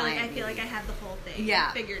from a client. Like, I feel like I have the whole thing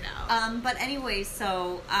figured out. But anyway,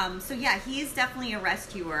 so yeah, he's definitely a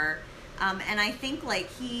rescuer. And I think,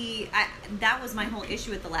 like, that was my whole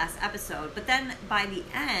issue with the last episode. But then, by the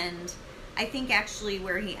end, I think actually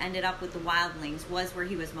where he ended up with the wildlings was where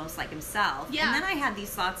he was most like himself. Yeah. And then I had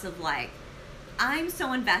these thoughts of, like, I'm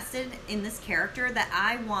so invested in this character that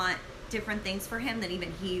I want different things for him than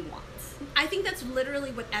even he wants. I think that's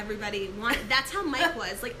literally what everybody wanted. That's how Mike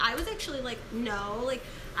was. Like, I was actually like, no, like,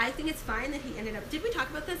 I think it's fine that he ended up... Did we talk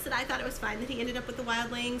about this? That I thought it was fine that he ended up with the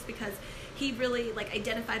Wildlings because he really, like,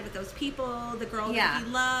 identified with those people, the girl that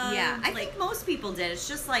he loved. Yeah, I think most people did. It's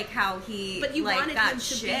just, like, how he, but you like, wanted got him to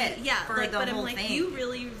shit be... Yeah, for like, the but whole I'm like, thing. you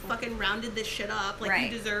really fucking rounded this shit up. Like, you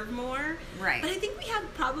deserve more. Right. But I think we have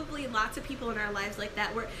probably lots of people in our lives like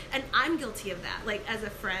that where... And I'm guilty of that. Like, as a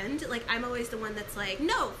friend, like, I'm always the one that's like,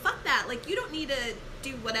 no, fuck that. Like, you don't need to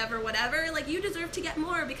do whatever. Like, you deserve to get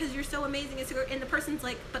more because you're so amazing. And the person's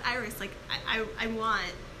like, but Iris, like, I want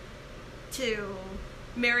to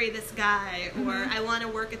marry this guy, or I want to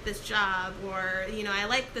work at this job, or, you know, I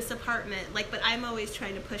like this apartment. Like, but I'm always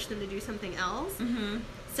trying to push them to do something else.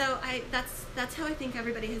 So that's how I think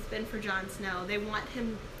everybody has been for Jon Snow. They want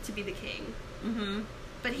him to be the king.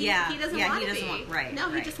 But he doesn't want to be. Right. No,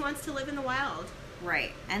 he just wants to live in the wild.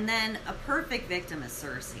 Right. And then a perfect victim is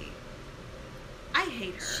Cersei. I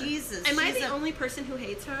hate her. Am I the only person who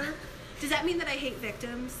hates her? Does that mean that I hate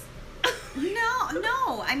victims?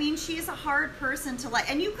 No. I mean, she is a hard person to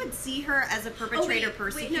like, and you could see her as a perpetrator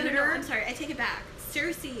persecutor. Wait, no. I'm sorry. I take it back.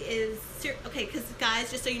 Cersei is okay. Because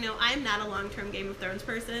guys, just so you know, I'm not a long-term Game of Thrones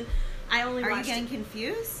person. I only Are you getting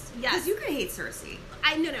confused? Yes. Because you could hate Cersei.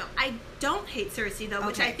 No. I don't hate Cersei though,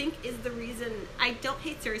 which I think is the reason I don't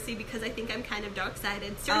hate Cersei, because I think I'm kind of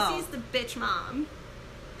dark-sided. Cersei's the bitch mom.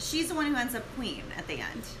 She's the one who ends up queen at the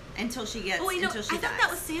end until she gets. Until she dies. I thought that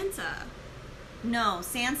was Sansa. No,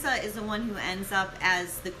 Sansa is the one who ends up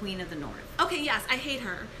as the Queen of the North. Okay, yes, I hate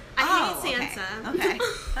her. I hate Sansa. Okay.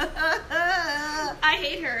 I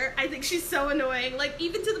hate her. I think she's so annoying. Like,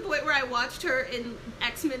 even to the point where I watched her in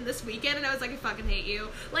X-Men this weekend, and I was like, I fucking hate you.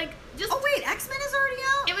 Like, just... Oh, wait, X-Men is already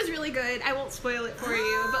out? It was really good. I won't spoil it for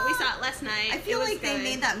you, but we saw it last night. I feel like they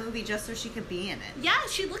made that movie just so she could be in it. Yeah,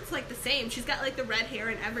 she looks like the same. She's got, like, the red hair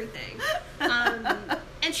and everything.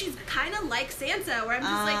 And she's kind of like Sansa, where I'm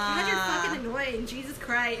just like, God, you're fucking annoying. Jesus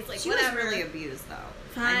Christ. Like, she whatever. was really abused, though.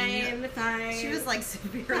 Fine. She was, like,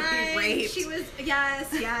 severely raped. She was,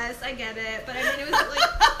 yes, I get it. But, I mean, it was,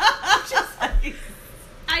 like,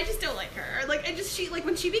 I just don't like her. Like,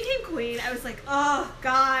 when she became queen, I was like, oh,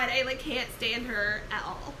 God, I, like, can't stand her at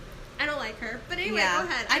all. I don't like her. But anyway, go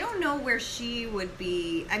ahead. I don't know where she would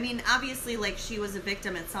be. I mean, obviously, like, she was a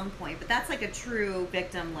victim at some point, but that's, like, a true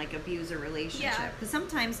victim, like, abuser relationship. Because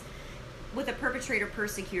sometimes with a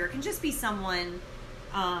perpetrator-persecutor, it can just be someone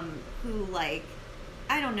who, like,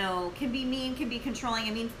 I don't know, can be mean, can be controlling.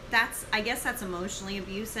 I mean, I guess that's emotionally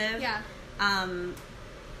abusive. Yeah.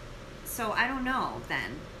 So I don't know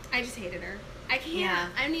then. I just hated her. I can't. Yeah.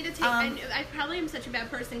 I need to take. I probably am such a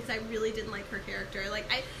bad person because I really didn't like her character. Like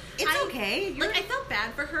it's okay. Like I felt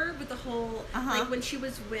bad for her with the whole like when she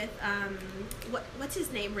was with what's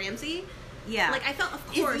his name, Ramsay. Yeah. Like I felt, of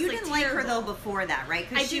course, you didn't like her though before that, right?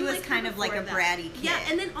 Because she was kind of like a bratty kid. Yeah,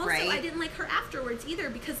 and then also I didn't like her afterwards either,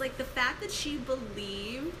 because like the fact that she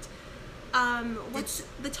believed what's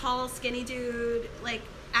the tall skinny dude, like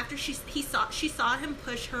after she saw him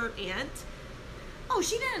push her aunt. Oh,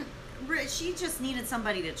 she didn't. She just needed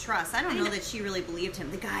somebody to trust. I don't know that she really believed him.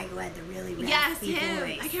 The guy who had the really raspy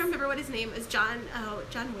voice. I can't remember what his name is. John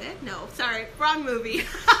Wick? No, sorry, wrong movie.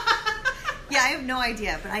 Yeah, I have no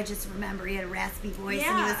idea, but I just remember he had a raspy voice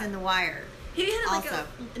and he was in The Wire. He had like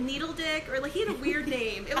a needle dick, or like he had a weird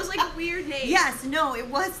name. It was like a weird name. Yes, no, it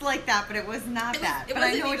was like that, but it was not that. But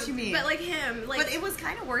I know what you mean. But like him, like. But it was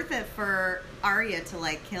kind of worth it for Arya to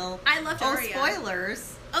like kill. I loved Arya.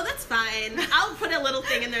 Spoilers. Oh, that's fine. I'll put a little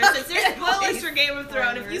thing in there since there's spoilers for Game of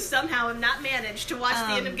Thrones. If you somehow have not managed to watch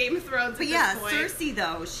the end of Game of Thrones, but yeah, Cersei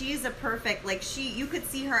though, she's a perfect you could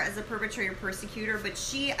see her as a perpetrator persecutor, but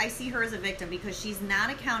I see her as a victim because she's not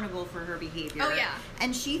accountable for her behavior. Oh yeah,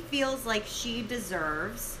 and she feels like she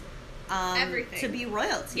deserves everything to be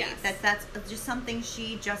royalty. Yes. That's just something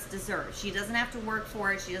she just deserves. She doesn't have to work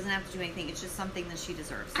for it. She doesn't have to do anything. It's just something that she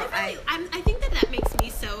deserves. So I think that makes me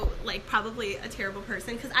so like probably a terrible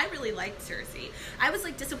person, because I really liked Cersei. I was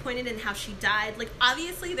like disappointed in how she died. Like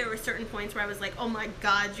obviously there were certain points where I was like, oh my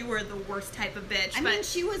God, you were the worst type of bitch. I mean,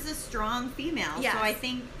 she was a strong female, so I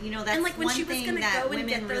think that's and like when one she was thing that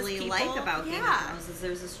women really like about Game of Thrones is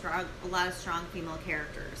there's a lot of strong female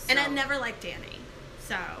characters. So. And I never liked Dany,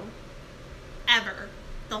 so. Ever.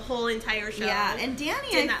 The whole entire show. Yeah, and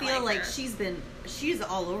Dany, I feel like she's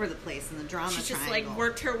all over the place in the drama She's just triangle. like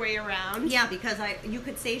worked her way around. Yeah, because you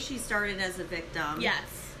could say she started as a victim. Yes.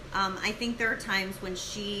 I think there are times when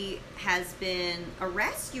she has been a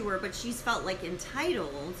rescuer, but she's felt like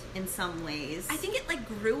entitled in some ways. I think it like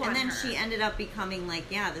grew on her. And then she ended up becoming like,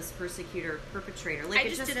 this persecutor, perpetrator. Like I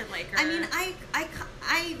just didn't like her. I mean,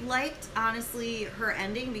 I liked, honestly, her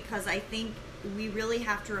ending because I think we really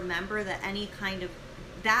have to remember that any kind of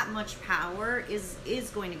that much power is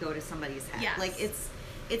going to go to somebody's head. Yes. Like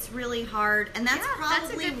it's really hard, and that's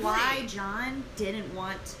probably that's why John didn't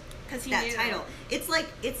want that knew. title. It's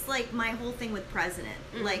like my whole thing with president.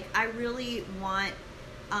 Like I really want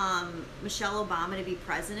Michelle Obama to be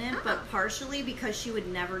president, but partially because she would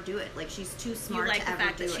never do it. Like she's too smart to ever do it. You like the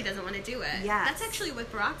fact that she doesn't want to do it. Yeah, that's actually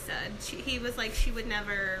what Barack said. He was like, she would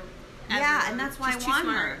never. And that's why I want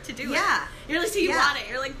her to do it. You're like, so you want it.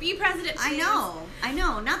 You're like, be president. Please. I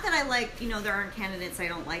know. Not that I like, there aren't candidates I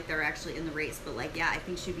don't like that are actually in the race, but like, I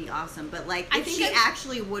think she'd be awesome. But like, if she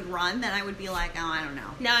actually would run, then I would be like, oh, I don't know.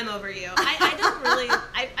 Now I'm over you. I don't really.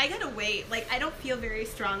 I gotta wait. Like, I don't feel very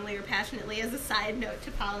strongly or passionately. As a side note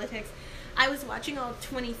to politics, I was watching all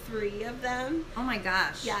 23 of them. Oh my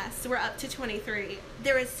gosh. Yes, we're up to 23.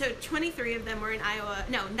 23 of them were in Iowa.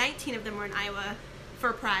 No, 19 of them were in Iowa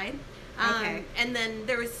for Pride. Okay. And then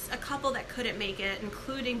there was a couple that couldn't make it,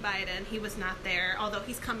 including Biden. He was not there, although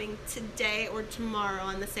he's coming today or tomorrow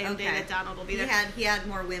on the same day that Donald will be there. He had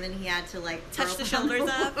more women. He had to like touch the shoulders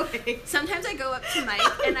up. Sometimes I go up to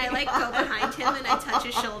Mike and I like go behind him and I touch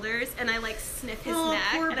his shoulders and I like sniff his neck.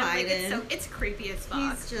 Poor and I'm like, it's creepy as fuck.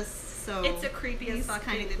 He's just so. It's a creepy as fuck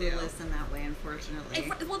thing to do. He's kind of clueless in that way,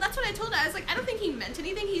 unfortunately. Well, that's what I told her. I was like, I don't think he meant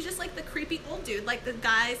anything. He's just like the creepy old dude, like the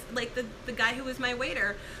guy who was my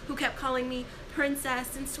waiter, who kept calling me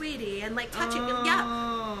princess and sweetie and like touching me.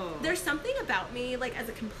 Yeah, there's something about me, like as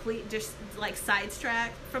a complete just like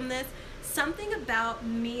sidetrack from this. Something about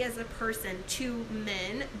me as a person to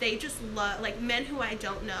men, they just love, like men who I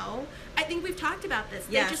don't know. I think we've talked about this.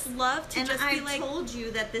 Yes. They just love to just be like. And I told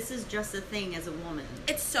you that this is just a thing as a woman.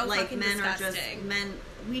 It's so like fucking men disgusting. Are just men.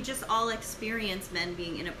 We just all experience men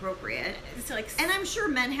being inappropriate. It's like, and I'm sure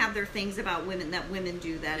men have their things about women that women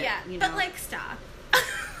do that. Yeah, but like stop.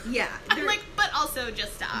 Yeah. I'm like, but also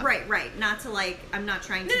just stop. Right. I'm not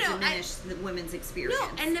trying to diminish the women's experience.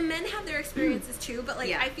 No, and the men have their experiences too, but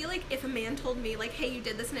like, I feel like if a man told me, like, hey, you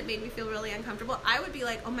did this and it made me feel really uncomfortable, I would be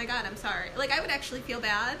like, oh my God, I'm sorry. Like, I would actually feel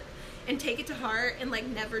bad and take it to heart and like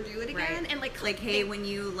never do it again. Right. And like hey, when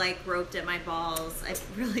you like groped at my balls, it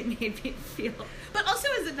really made me feel. But also,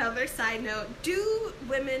 as another side note, do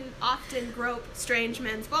women often grope strange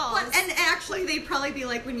men's balls? And actually, they'd probably be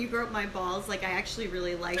like, when you grope my balls, like I actually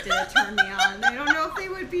really liked it. It turned me on. I don't know if they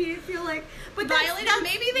would feel like, but violated.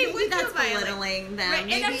 Maybe they would feel belittling them. Right.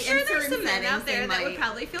 Maybe and I'm sure there's some men out there that would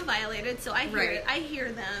probably feel violated. So I hear it. I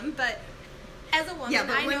hear them, but. As a woman,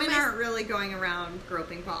 but women aren't really going around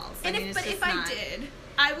groping balls. But if I did,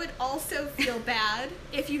 I would also feel bad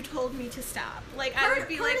if you told me to stop. Like I would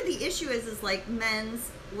be part of the issue is like men's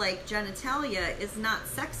like genitalia is not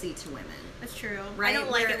sexy to women. That's true. Right? I don't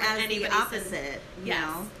like it when anybody the opposite. You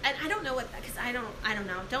know? And I don't know what because I don't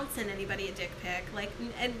know. Don't send anybody a dick pic. Like,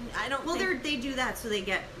 and I don't. Well, they do that so they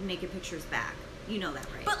get naked pictures back. You know that,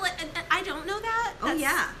 right? But like, I don't know that.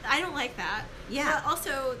 I don't like that. Yeah. But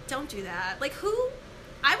also, don't do that. Like,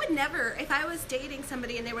 I would never, if I was dating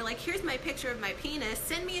somebody and they were like, here's my picture of my penis,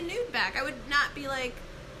 send me a nude back. I would not be like,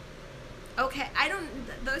 okay,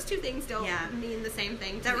 those two things don't mean the same thing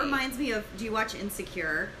to me. That reminds me of, do you watch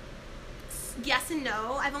Insecure? Yes and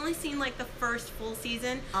no. I've only seen like the first full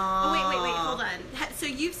season. Oh, wait, hold on. So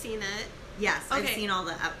you've seen it. Yes, okay. I've seen all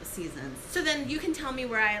the seasons. So then you can tell me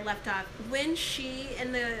where I left off. When she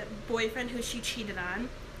and the boyfriend who she cheated on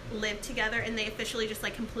lived together and they officially just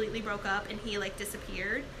like completely broke up and he like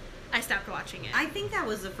disappeared, I stopped watching it. I think that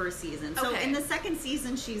was the first season. So in the second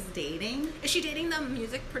season she's dating. Is she dating the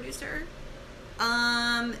music producer?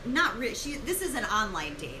 Not really. This is an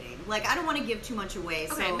online dating. Like, I don't want to give too much away.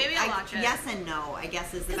 Okay, so maybe I'll watch it. Yes and no, I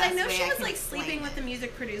guess, is the best way I can explain it. Because I know she was, like, sleeping sleeping with the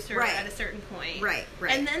music producer at a certain point. Right.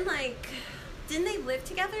 And then, like, didn't they live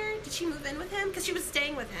together? Did she move in with him? Because she was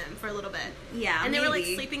staying with him for a little bit. Yeah, and they were, like,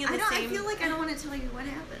 sleeping in the same... I feel like I don't want to tell you what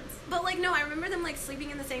happens. But, like, no, I remember them, like,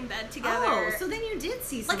 sleeping in the same bed together. Oh, so then you did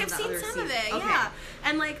see some of the other Like, I've seen some of it, yeah.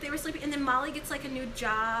 And, like, they were sleeping... And then Molly gets, like, a new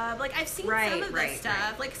job. Like, I've seen some of this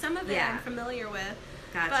stuff. Right. Like, some of it I'm familiar with.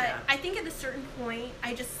 Gotcha. But I think at a certain point,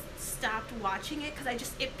 I just stopped watching it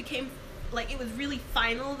because it became like it was really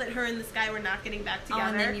final that her and this guy were not getting back together. Oh,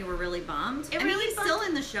 and then you were really bummed. He's still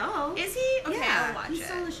in the show. Is he? Okay, I'll watch it. He's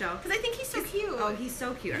still in the show because I think he's so cute. Oh, he's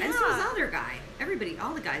so cute. Yeah. And so is the other guy.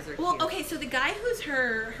 All the guys are cute. Well, okay, so the guy who's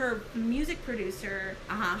her music producer,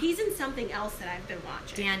 he's in something else that I've been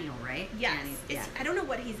watching. Daniel, right? Yes. Danny, I don't know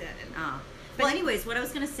what he's in. Oh. Well, anyways, what I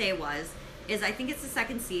was going to say is I think it's the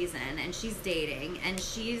second season, and she's dating, and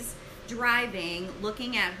she's driving,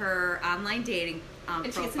 looking at her online dating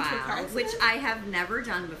profile, which I have never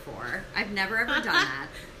done before. I've never, ever done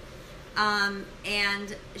that.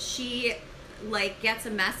 And she, like, gets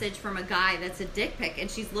a message from a guy that's a dick pic,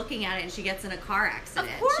 and she's looking at it, and she gets in a car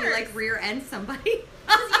accident. Of course. She, like, rear ends somebody.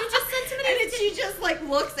 You just sent somebody and she just, like,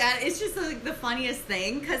 looks at it. It's just, like, the funniest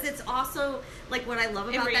thing, because it's also, like, what I love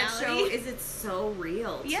about that show is it's so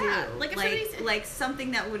real, too. Yeah. Like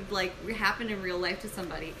something that would, like, happen in real life to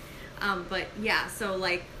somebody. But yeah, so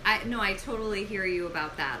like, I totally hear you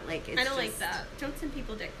about that. Like, it's I don't like that. Don't send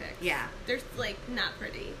people dick pics. Yeah. They're, like, not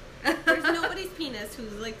pretty. There's nobody's penis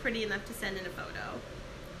who's, like, pretty enough to send in a photo.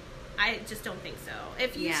 I just don't think so.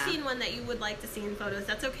 If you've seen one that you would like to see in photos,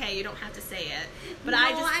 that's okay. You don't have to say it. But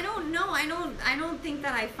I don't know. I don't think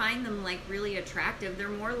that I find them, like, really attractive. They're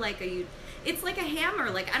more like it's like a hammer.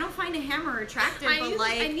 Like, I don't find a hammer attractive,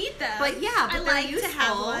 I need them. But yeah, but they're like useful. To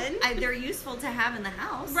have one. They're useful to have in the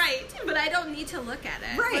house. Right, but I don't need to look at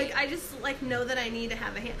it. Right. Like, I just, like, know that I need to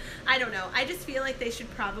have a hand. I don't know. I just feel like they should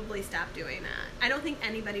probably stop doing that. I don't think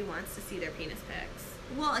anybody wants to see their penis pics.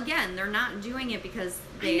 Well, again, they're not doing it because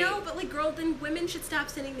I know, but, like, then women should stop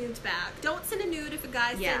sending nudes back. Don't send a nude if a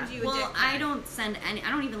guy sends you a dick pic. I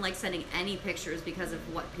don't even like sending any pictures because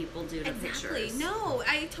of what people do to pictures. No,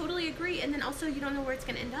 I totally agree. And then also, you don't know where it's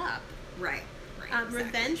going to end up. Right. Exactly.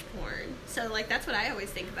 Revenge porn. So, like, that's what I always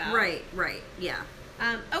think about. Right, yeah.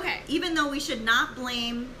 Okay. Even though we should not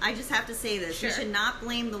blame, I just have to say this, Sure. we should not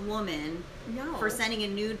blame the woman for sending a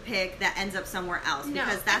nude pic that ends up somewhere else,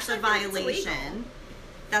 because that's a violation.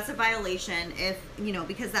 That's a violation if,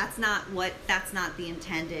 because that's not the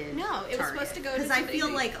intended No, it was supposed to go to because I feel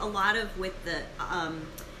like a lot of with the,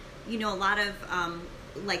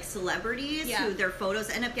 like, celebrities who their photos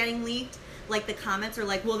end up getting leaked, like, the comments are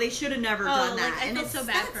like, well, they should have never done that. Like, I feel so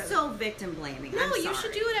bad for them. That's so victim blaming. No, you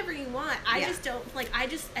should do whatever you want. I just don't, I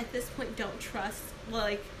just, at this point, don't trust,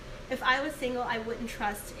 like, if I was single, I wouldn't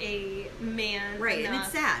trust a man. Right, enough. and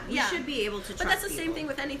it's sad. We should be able to trust But that's the people. same thing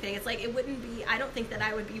with anything. It's like, it wouldn't be, I don't think that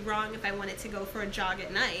I would be wrong if I wanted to go for a jog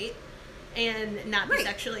at night and not be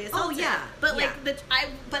sexually assaulted. Oh, yeah. But,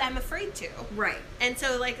 but I'm afraid to. Right. And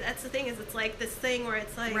so, like, that's the thing, is it's like this thing where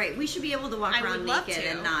it's like... Right, we should be able to walk around naked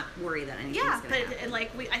and not worry that anything's going to happen. Yeah,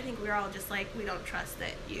 but, I think we're all just like, we don't trust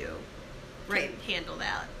that you can handle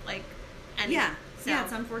that. Like, yeah,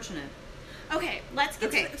 it's unfortunate. Okay, let's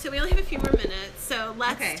get to so we only have a few more minutes, so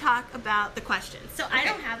let's talk about the questions. So I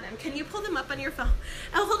don't have them. Can you pull them up on your phone?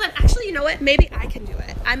 Oh, hold on. Actually, you know what? Maybe I can do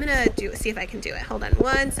it. I'm going to see if I can do it. Hold on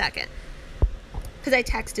 1 second. Because I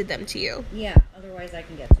texted them to you. Yeah, otherwise I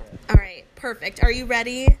can get to it. All right, perfect. Are you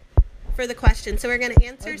ready for the questions? So we're going to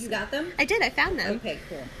answer. You got them? I did. I found them. Okay,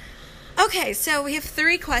 cool. Okay, so we have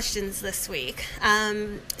 3 questions this week.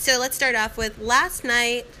 So let's start off with last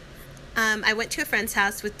night. I went to a friend's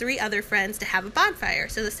house with 3 other friends to have a bonfire.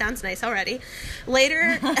 So this sounds nice already.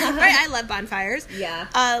 Later, right, I love bonfires. Yeah.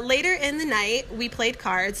 Later in the night, we played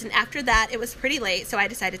cards, and after that, it was pretty late, so I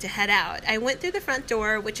decided to head out. I went through the front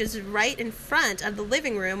door, which is right in front of the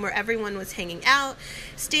living room where everyone was hanging out.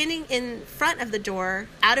 Standing in front of the door,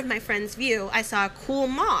 out of my friend's view, I saw a cool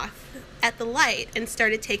moth at the light and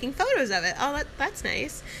started taking photos of it. Oh, that's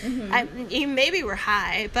nice. Mm-hmm. You maybe were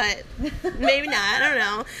high, but maybe not. I don't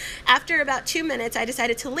know. After about 2 minutes, I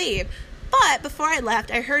decided to leave. But before I left,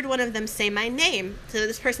 I heard one of them say my name. So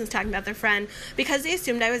this person's talking about their friend. Because they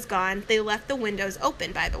assumed I was gone, they left the windows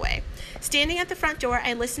open, by the way. Standing at the front door,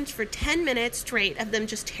 I listened for 10 minutes straight of them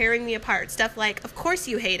just tearing me apart. Stuff like, of course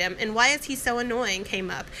you hate him, and why is he so annoying, came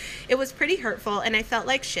up. It was pretty hurtful, and I felt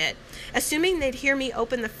like shit. Assuming they'd hear me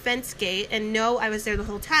open the fence gate and know I was there the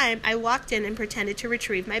whole time, I walked in and pretended to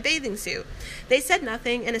retrieve my bathing suit. They said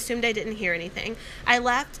nothing and assumed I didn't hear anything. I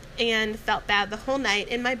left and felt bad the whole night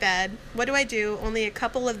in my bed. What do I do? Only a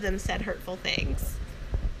couple of them said hurtful things.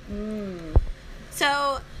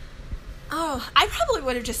 So, I probably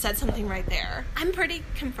would have just said something right there. I'm pretty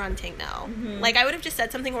confronting now. Mm-hmm. Like, I would have just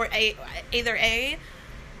said something, or either A,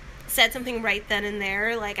 said something right then and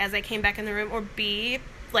there, like, as I came back in the room, or B,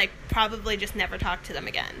 like, probably just never talk to them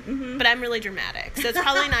again. Mm-hmm. But I'm really dramatic, so it's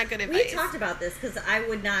probably not good advice. We talked about this, because I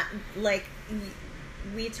would not, like,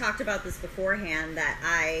 we talked about this beforehand, that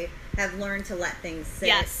I have learned to let things sit.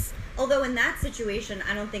 Yes. Although in that situation,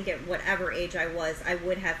 I don't think at whatever age I was, I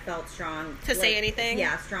would have felt strong. To say anything?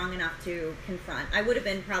 Yeah, strong enough to confront. I would have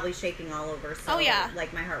been probably shaking all over, so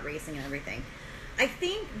like my heart racing and everything. I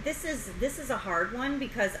think this is a hard one,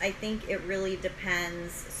 because I think it really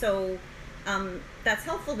depends. So that's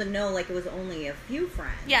helpful to know, like, it was only a few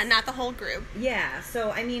friends. Yeah, not the whole group. Yeah,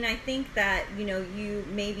 so, I mean, I think that, you know, you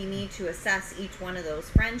maybe need to assess each one of those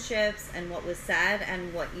friendships and what was said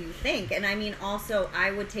and what you think. And, I mean, also,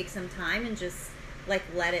 I would take some time and just, like,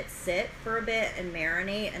 let it sit for a bit and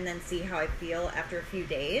marinate and then see how I feel after a few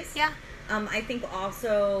days. Yeah. I think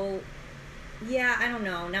also, yeah, I don't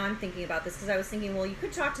know. Now I'm thinking about this because I was thinking, well, you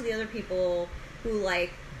could talk to the other people who,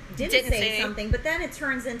 like, didn't say something, but then it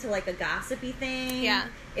turns into, like, a gossipy thing. Yeah.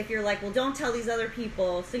 If you're like, well, don't tell these other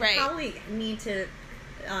people. So you right. probably need to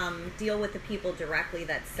deal with the people directly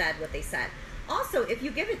that said what they said. Also, if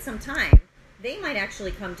you give it some time, they might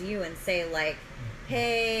actually come to you and say, like,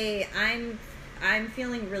 hey, I'm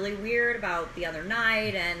feeling really weird about the other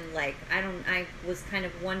night, and, like, I was kind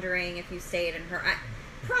of wondering if you stayed, and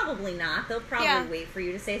probably not. They'll probably wait for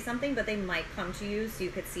you to say something, but they might come to you so you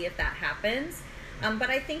could see if that happens.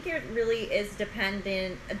 But I think it really is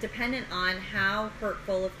dependent on how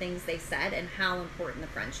hurtful of things they said and how important the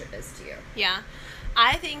friendship is to you. Yeah.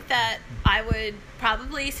 I think that I would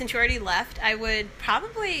probably, since you already left, I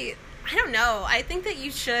don't know. I think that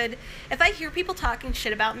you should, if I hear people talking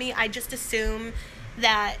shit about me, I just assume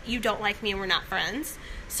that you don't like me and we're not friends.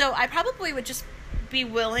 So I probably would just be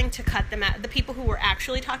willing to cut them out, the people who were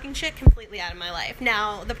actually talking shit, completely out of my life.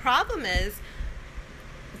 Now, the problem is,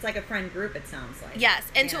 it's like a friend group, it sounds like. Yes,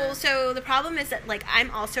 and so the problem is that, like, I'm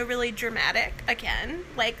also really dramatic, again.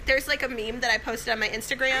 Like, there's, like, a meme that I posted on my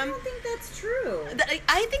Instagram. I don't think that's true.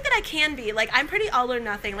 I think that I can be. Like, I'm pretty all or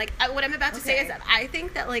nothing. Like, what I'm about to say is that I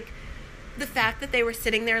think that, like, the fact that they were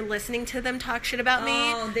sitting there listening to them talk shit about me.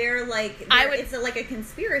 Oh, they're like, it's like a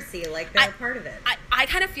conspiracy. Like, they're a part of it. I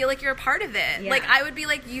kind of feel like you're a part of it. Yeah. Like, I would be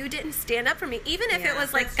like, you didn't stand up for me. Even if it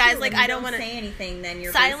was like, guys, like, I don't want to say anything, then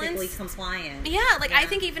you're silence, basically compliant. Yeah, like, I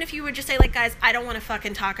think even if you would just say, like, guys, I don't want to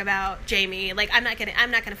fucking talk about Jamie. Like, I'm not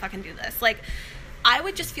gonna fucking do this. Like, I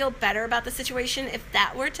would just feel better about the situation if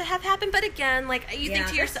that were to have happened. But again, like, you think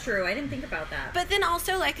to yourself... that's true. I didn't think about that. But then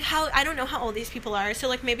also, like, I don't know how old these people are. So,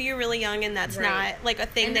 like, maybe you're really young and that's not, like, a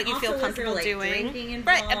thing that you feel comfortable doing.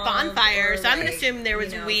 Right, at bonfires. So I'm going to assume there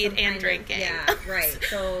was weed and drinking. Yeah, right.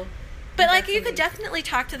 So... But, like, you could definitely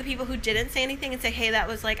talk to the people who didn't say anything and say, hey, that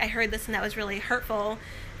was, like, I heard this and that was really hurtful.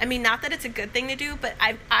 I mean, not that it's a good thing to do, but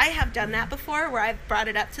I have done that before where I've brought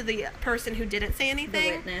it up to the person who didn't say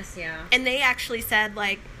anything. The witness, yeah. And they actually said,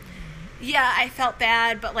 like, yeah, I felt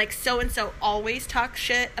bad, but, like, so-and-so always talks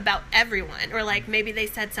shit about everyone. Or, like, maybe they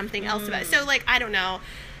said something else about it. So, like, I don't know.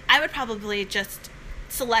 I would probably just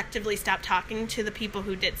selectively stop talking to the people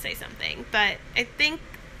who did say something. But I think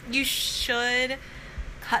you should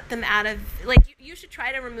cut them out of, like, you should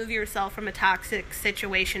try to remove yourself from a toxic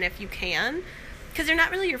situation if you can, because they're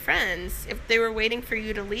not really your friends if they were waiting for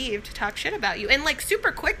you to leave to talk shit about you. And, like,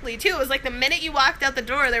 super quickly, too. It was like the minute you walked out the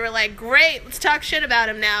door, they were like, great, let's talk shit about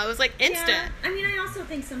him now. It was, like, instant. Yeah. I mean, I also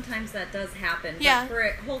think sometimes that does happen. But for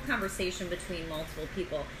a whole conversation between multiple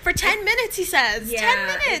people. For 10 minutes, he says. Yeah,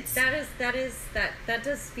 10 minutes. That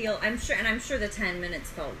does feel, I'm sure the 10 minutes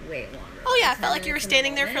felt way longer. Oh, yeah, it felt like you were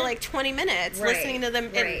standing there for, like, 20 minutes listening to them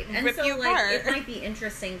and rip you apart. It might be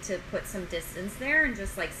interesting to put some distance there and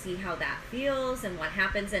just, like, see how that feels and what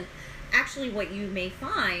happens. And actually what you may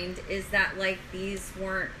find is that, like, these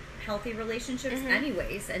weren't healthy relationships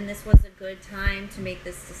anyways, and this was a good time to make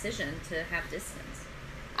this decision to have distance.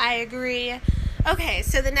 I agree. Okay,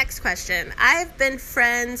 so the next question. I've been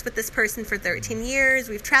friends with this person for 13 years.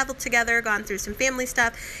 We've traveled together, gone through some family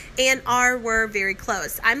stuff, and we're very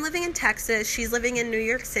close. I'm living in Texas. She's living in New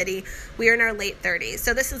York City. We are in our late 30s.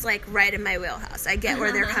 So this is, like, right in my wheelhouse. I get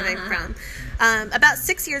where they're coming from. About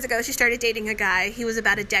 6 years ago, she started dating a guy. He was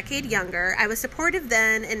about a decade younger. I was supportive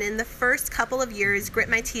then, and in the first couple of years, grit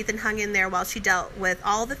my teeth and hung in there while she dealt with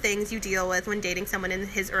all the things you deal with when dating someone in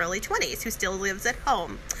his early 20s who still lives at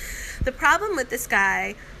home. The problems with this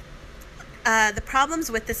guy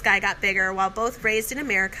got bigger. While both raised in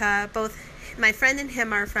America, both my friend and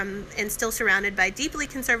him are from and still surrounded by deeply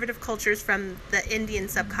conservative cultures from the Indian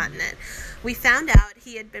subcontinent. We found out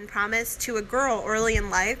he had been promised to a girl early in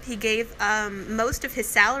life. He gave most of his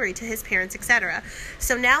salary to his parents, etc.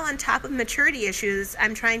 So now, on top of maturity issues,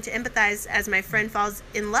 I'm trying to empathize as my friend falls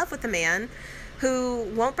in love with a man who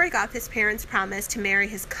won't break off his parents' promise to marry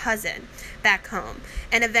his cousin back home,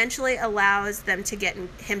 and eventually allows him to get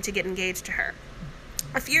engaged to her.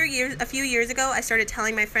 A few years ago, I started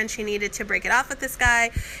telling my friend she needed to break it off with this guy.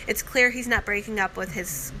 It's clear he's not breaking up with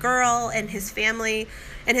his girl and his family,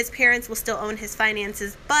 and his parents will still own his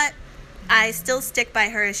finances, but I still stick by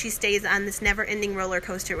her as she stays on this never-ending roller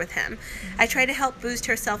coaster with him. I try to help boost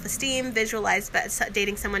her self-esteem, visualize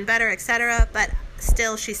dating someone better, etc., but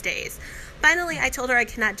still she stays. Finally, I told her I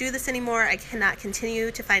cannot do this anymore. I cannot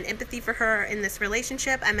continue to find empathy for her in this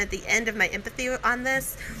relationship. I'm at the end of my empathy on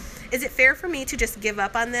this. Is it fair for me to just give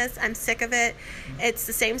up on this? I'm sick of it. It's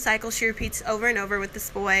the same cycle she repeats over and over with this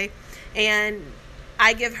boy. And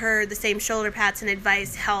I give her the same shoulder pats and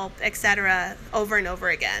advice, help, etc. over and over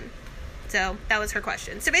again. So that was her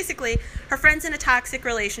question. So basically, her friend's in a toxic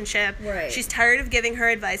relationship. Right. She's tired of giving her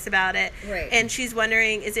advice about it. Right. And she's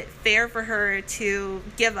wondering, is it fair for her to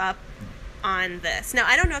give up on this? Now,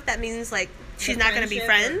 I don't know if that means, like, she's not going to be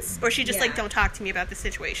friends, or she just, like, don't talk to me about the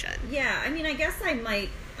situation. Yeah, I mean, I guess I might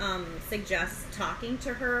suggest talking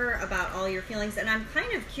to her about all your feelings. And I'm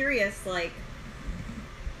kind of curious, like,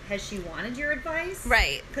 has she wanted your advice?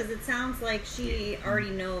 Right. Because it sounds like she already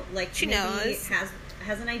she knows.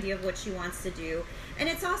 has an idea of what she wants to do. And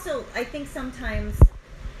it's also, I think sometimes,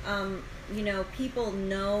 people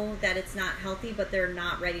know that it's not healthy, but they're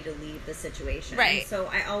not ready to leave the situation. Right. And so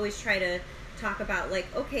I always try to talk about, like,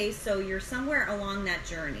 okay, so you're somewhere along that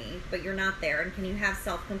journey, but you're not there. And can you have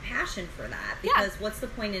self-compassion for that? Because what's the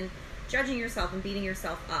point in judging yourself and beating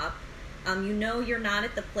yourself up? You're not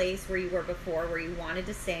at the place where you were before, where you wanted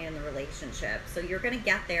to stay in the relationship. So you're going to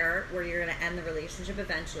get there where you're going to end the relationship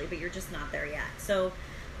eventually, but you're just not there yet. So,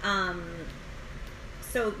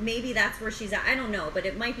 so maybe that's where she's at. I don't know, but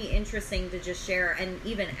it might be interesting to just share and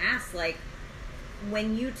even ask, like,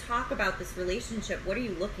 when you talk about this relationship, what are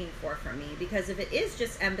you looking for from me? Because if it is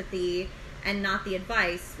just empathy and not the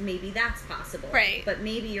advice, maybe that's possible. Right. But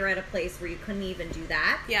maybe you're at a place where you couldn't even do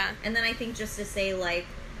that. Yeah. And then I think just to say, like,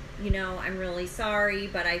 I'm really sorry,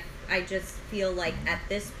 but I just feel like at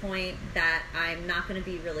this point that I'm not going to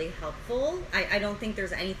be really helpful. I don't think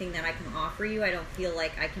there's anything that I can offer you. I don't feel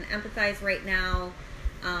like I can empathize right now.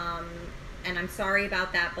 And I'm sorry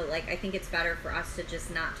about that, but, like, I think it's better for us to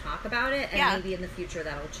just not talk about it, and maybe in the future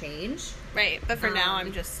that'll change. Right, but for now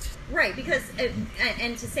I'm just... Right, because,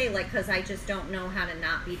 and to say, like, because I just don't know how to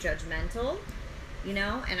not be judgmental,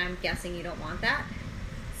 and I'm guessing you don't want that.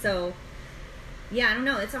 So... yeah, I don't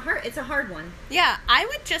know. It's a hard one. Yeah, I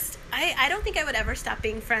would just, I don't think I would ever stop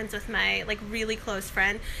being friends with my, like, really close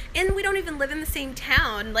friend. And we don't even live in the same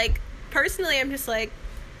town. Like, personally, I'm just like,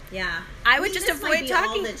 yeah. I would just avoid talking.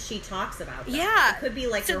 All that she talks about, though. Yeah. It could be,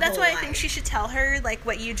 like, so her that's whole why I life. think she should tell her, like,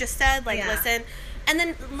 what you just said. Like, listen. And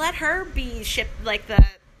then let her be like, the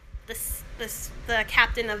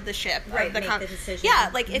captain of the ship. Right, make the decision. Yeah,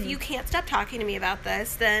 like, if you can't stop talking to me about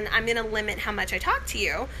this, then I'm going to limit how much I talk to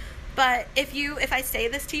you. But if I say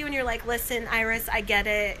this to you and you're like, listen, Iris, I get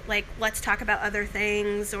it, like, let's talk about other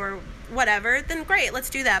things or whatever, then great, let's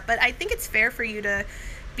do that. But I think it's fair for you to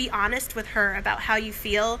be honest with her about how you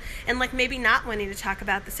feel and, like, maybe not wanting to talk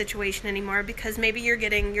about the situation anymore because maybe you're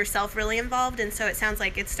getting yourself really involved, and so it sounds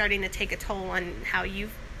like it's starting to take a toll on how you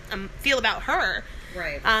feel about her.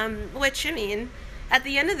 Right. Which, I mean, at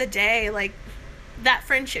the end of the day, like, that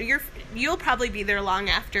friendship, you'll probably be there long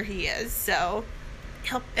after he is, so...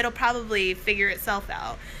 it'll probably figure itself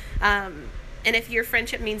out. And if your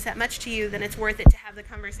friendship means that much to you, then it's worth it to have the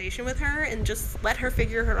conversation with her and just let her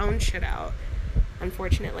figure her own shit out.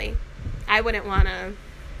 Unfortunately, I wouldn't want to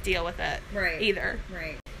deal with it either.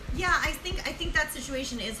 Right. Yeah, I think that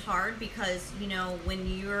situation is hard because, when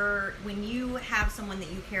you have someone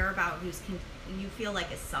that you care about you feel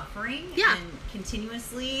like is suffering and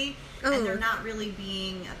continuously, and they're not really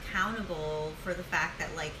being accountable for the fact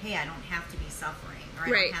that, like, hey, I don't have to be suffering, or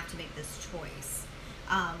I don't have to make this choice.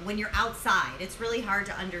 When you're outside, it's really hard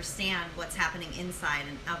to understand what's happening inside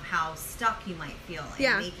and of how stuck you might feel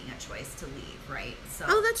in making a choice to leave, right? So.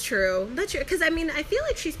 Oh, that's true. That's true. Because, I mean, I feel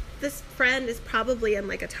like this friend is probably in,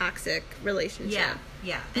 like, a toxic relationship.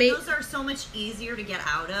 Yeah. And those are so much easier to get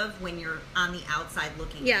out of when you're on the outside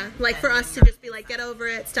looking. Yeah, like, for us to just be like, get over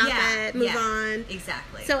it, stop it, move on.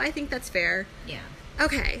 Exactly. So I think that's fair. Yeah.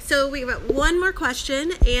 Okay, so we have one more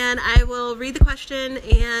question, and I will read the question,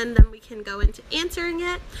 and then we can go into answering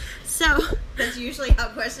it. So that's usually how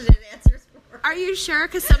question and answers work. Are you sure?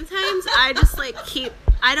 Because sometimes I just, like,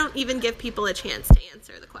 I don't even give people a chance to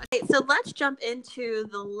answer the question. Okay, so let's jump into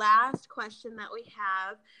the last question that we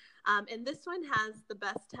have. And this one has the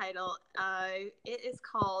best title. It is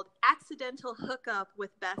called Accidental Hookup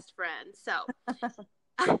with Best Friend. So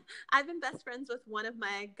I've been best friends with one of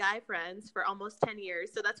my guy friends for almost 10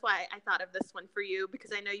 years. So that's why I thought of this one for you,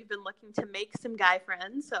 because I know you've been looking to make some guy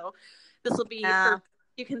friends. So this will be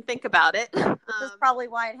you can think about it. This is probably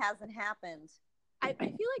why it hasn't happened. I feel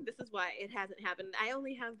like this is why it hasn't happened. I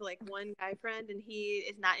only have, like, one guy friend, and he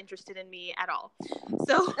is not interested in me at all.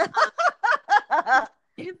 So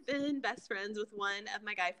I've been best friends with one of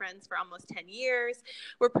my guy friends for almost 10 years.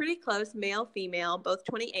 We're pretty close, male, female, both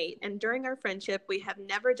 28. And during our friendship, we have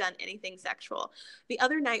never done anything sexual. The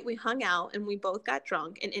other night we hung out and we both got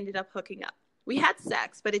drunk and ended up hooking up. We had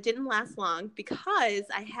sex, but it didn't last long because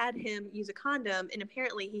I had him use a condom, and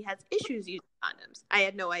apparently he has issues using condoms. I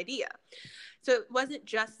had no idea. So it wasn't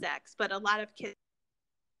just sex, but a lot of kids.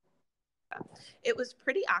 It was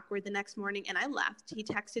pretty awkward the next morning, and I left. He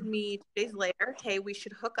texted me 2 days later, hey, we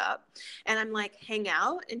should hook up. And I'm like, hang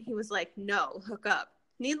out? And he was like, no, hook up.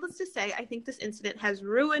 Needless to say, I think this incident has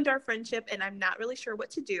ruined our friendship, and I'm not really sure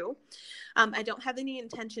what to do. I don't have any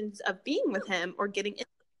intentions of being with him or getting in.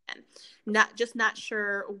 Not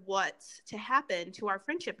sure what to happen to our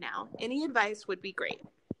friendship now. Any advice would be great.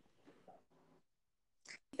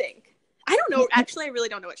 I don't know. Actually, I really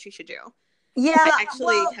don't know what she should do. Yeah, I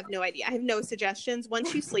actually have no idea. I have no suggestions.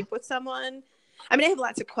 Once you sleep with someone, I mean, I have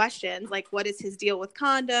lots of questions, like what is his deal with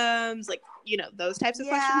condoms, like, you know, those types of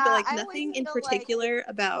questions, but like nothing in particular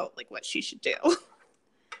about like what she should do.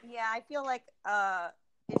 Yeah, I feel like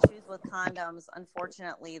issues with condoms,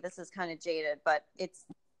 unfortunately, this is kind of jaded, but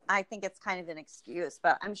I think it's kind of an excuse,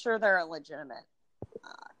 but I'm sure there are legitimate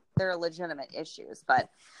issues. But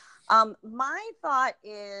my thought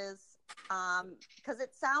is, because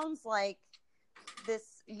it sounds like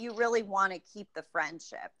you really want to keep the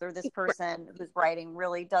friendship, or this person who's writing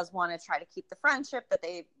really does want to try to keep the friendship,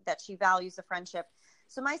 that she values the friendship.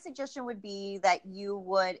 So my suggestion would be that you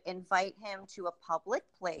would invite him to a public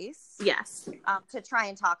place. Yes. To try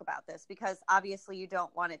and talk about this, because obviously you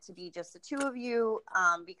don't want it to be just the two of you,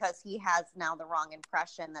 because he has now the wrong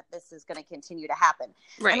impression that this is going to continue to happen.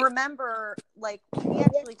 Right. And remember, like, we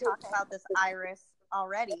actually talked about this, Iris,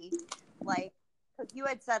 already, like, because you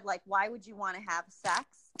had said, like, why would you want to have sex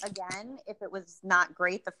again if it was not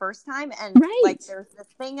great the first time? And like, there's this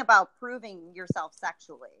thing about proving yourself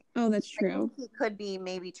sexually. Oh, that's true. I think he could be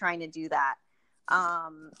maybe trying to do that.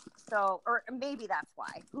 Or maybe that's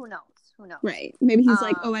why. Who knows? Right. Maybe he's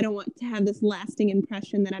like, oh, I don't want to have this lasting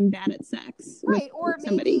impression that I'm bad at sex. Right. Or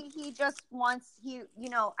maybe he just wants,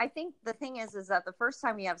 I think the thing is that the first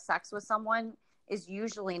time you have sex with someone is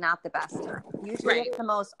usually not the best time. Usually it's the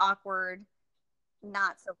most awkward,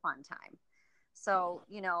 not so fun time. So,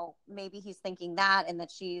 maybe he's thinking that, and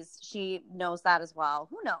that she knows that as well.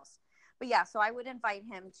 Who knows? But yeah, so I would invite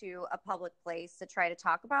him to a public place to try to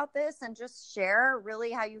talk about this and just share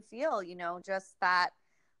really how you feel, just that,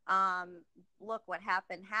 look, what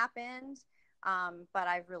happened. But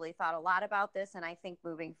I've really thought a lot about this, and I think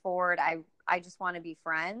moving forward, I just want to be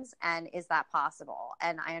friends. And is that possible?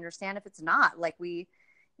 And I understand if it's not, like,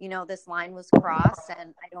 this line was crossed,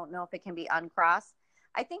 and I don't know if it can be uncrossed.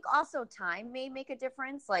 I think also time may make a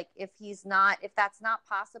difference. Like, if that's not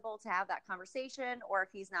possible to have that conversation, or if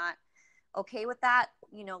he's not okay with that,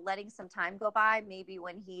 letting some time go by, maybe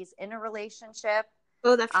when he's in a relationship.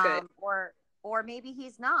 Oh, that's good. Or maybe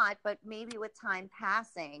he's not, but maybe with time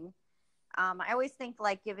passing, I always think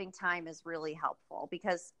like giving time is really helpful,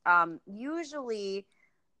 because usually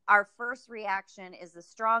our first reaction is the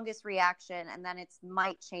strongest reaction, and then it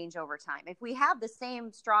might change over time. If we have the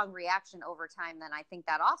same strong reaction over time, then I think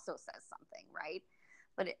that also says something, right?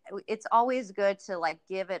 But it's always good to like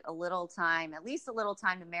give it a little time, at least a little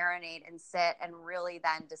time, to marinate and sit and really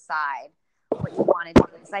then decide what you want to do.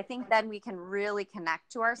 Because I think then we can really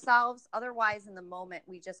connect to ourselves. Otherwise, in the moment,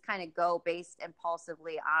 we just kind of go based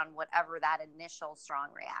impulsively on whatever that initial strong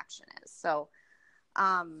reaction is. So,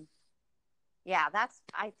 yeah,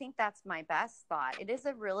 I think that's my best thought.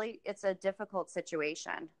 It's a difficult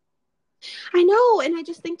situation. I know. And I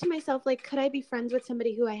just think to myself, like, could I be friends with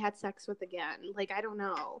somebody who I had sex with again? Like, I don't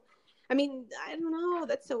know. I mean, I don't know.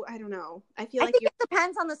 I don't know. I think it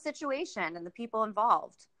depends on the situation and the people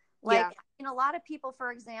involved. Like, a lot of people,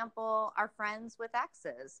 for example, are friends with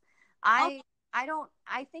exes. I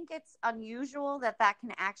think it's unusual that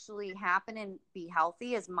can actually happen and be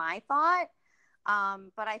healthy, is my thought.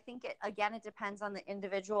 But I think it depends on the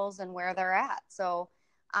individuals and where they're at. So,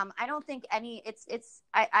 I don't think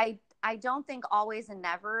I don't think always and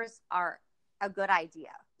nevers are a good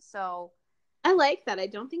idea. So I like that. I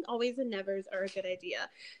don't think always and nevers are a good idea.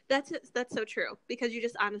 That's so true, because you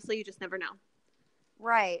just never know.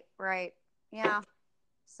 Right. Yeah.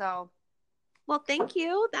 So, well, thank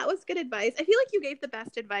you. That was good advice. I feel like you gave the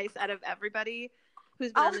best advice out of everybody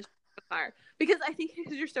who's been on the show so far, because I think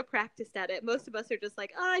you're so practiced at it. Most of us are just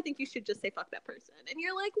like, oh, I think you should just say fuck that person. And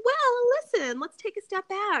you're like, well, listen, let's take a step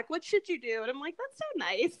back. What should you do? And I'm like, that's so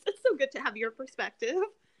nice. It's so good to have your perspective.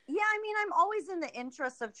 Yeah, I mean, I'm always in the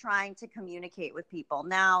interest of trying to communicate with people.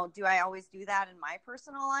 Now, do I always do that in my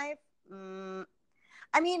personal life?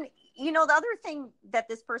 I mean, you know, the other thing that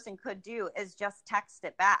this person could do is just text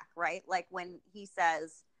it back, right? Like when he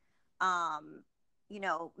says, you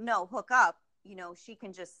know, no, hook up, you know, she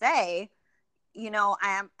can just say, you know,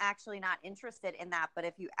 I am actually not interested in that, but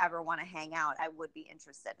if you ever want to hang out, I would be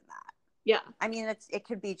interested in that. Yeah. I mean, it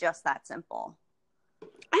could be just that simple.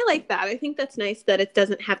 I like that. I think that's nice that it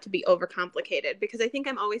doesn't have to be overcomplicated, because I think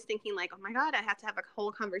I'm always thinking like, oh my God, I have to have a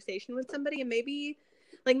whole conversation with somebody, and maybe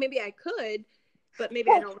I could, but maybe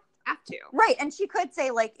I don't have to. Right. And she could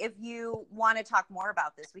say, like, if you want to talk more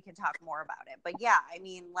about this, we can talk more about it. But yeah, I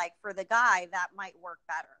mean, like for the guy, that might work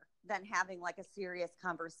better than having like a serious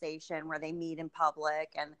conversation where they meet in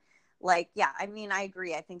public. And like, yeah, I mean, I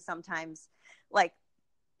agree. I think sometimes like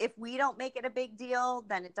if we don't make it a big deal,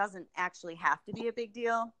 then it doesn't actually have to be a big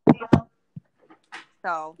deal.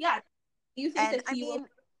 So yeah. Do you think and that I mean,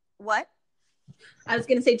 what? I was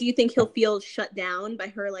going to say, do you think he'll feel shut down by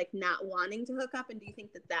her like not wanting to hook up? And do you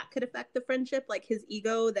think that that could affect the friendship, like his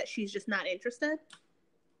ego, that she's just not interested?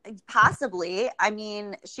 Possibly. I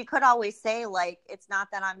mean, she could always say like, it's not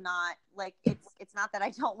that I'm not like, it's not that I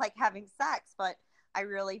don't like having sex, but I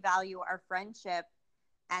really value our friendship,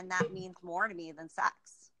 and that means more to me than sex,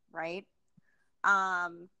 right? I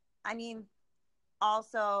mean,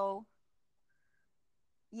 also,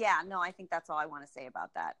 yeah, no, I think that's all I want to say about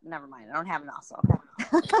that. Never mind. I don't have an also.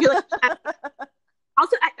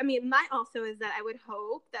 Also, I mean, my also is that I would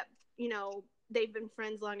hope that, you know, they've been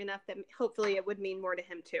friends long enough that hopefully it would mean more to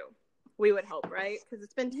him too. We would hope, right? Because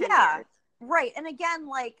it's been 10 years. Right. And again,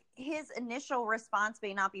 like his initial response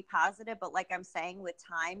may not be positive, but like I'm saying, with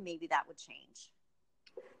time, maybe that would change.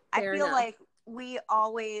 Fair I feel enough. like we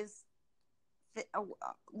always,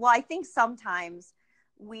 well, I think sometimes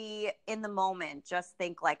we in the moment just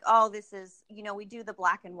think like, oh, this is, you know, we do the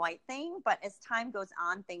black and white thing, but as time goes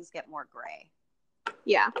on, things get more gray.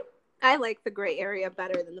 Yeah. I like the gray area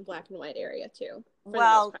better than the black and white area too.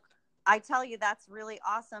 Well, I tell you, that's really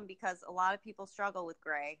awesome, because a lot of people struggle with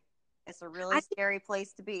gray. It's a really scary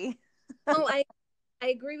place to be. Oh, I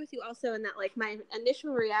agree with you also in that, like, my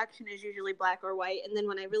initial reaction is usually black or white, and then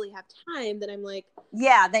when I really have time, then I'm like,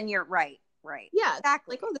 yeah, then you're right. Yeah,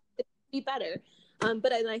 exactly. Like, oh, this could be better.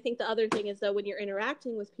 But I think the other thing is, though, when you're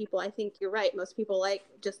interacting with people, I think you're right. Most people like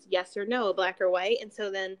just yes or no, black or white. And so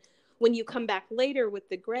then when you come back later with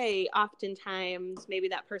the gray, oftentimes maybe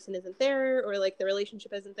that person isn't there, or like the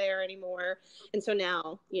relationship isn't there anymore. And so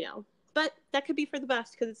now, you know, but that could be for the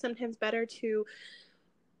best, because it's sometimes better to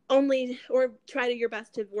only, or try to your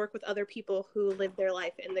best to work with other people who live their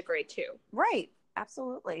life in the gray too. Right.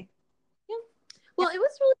 Absolutely. Yeah. Well, it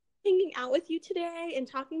was really hanging out with you today and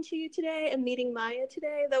talking to you today and meeting Maya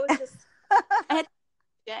today. That was just, I had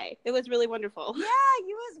a day. It was really wonderful. Yeah,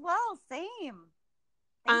 you as well. Same.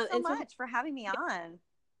 Thanks so much for having me on.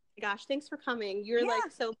 Gosh, thanks for coming. You're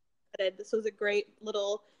like so excited. This was a great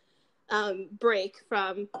little break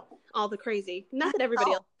from all the crazy. Not that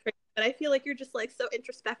everybody else is crazy, but I feel like you're just like so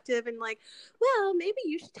introspective and like, well, maybe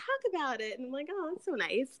you should talk about it. And I'm like, oh, that's so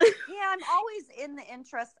nice. Yeah, I'm always in the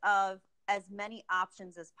interest of as many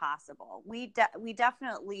options as possible. We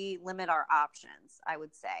definitely limit our options, I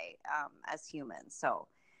would say, as humans. So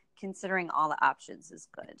considering all the options is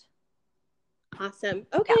good. Awesome.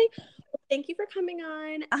 Okay. Yeah. Well, thank you for coming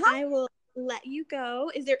on. I will let you go.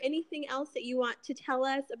 Is there anything else that you want to tell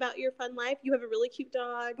us about your fun life? You have a really cute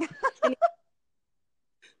dog. No,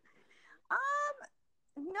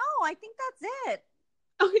 I think that's it.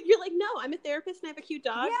 Oh, you're like, no, I'm a therapist and I have a cute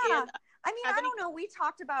dog. Yeah. And I mean, I don't know. We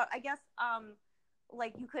talked about, I guess,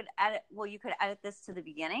 like you could edit this to the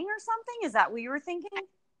beginning or something. Is that what you were thinking?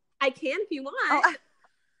 I can if you want. Oh.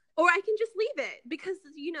 Or I can just leave it, because,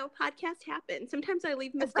 you know, podcasts happen. Sometimes I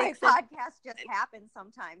leave mistakes. Right, podcasts just happen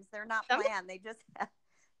sometimes. They're not planned. They just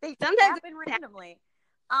happen randomly.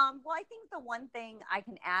 Well, I think the one thing I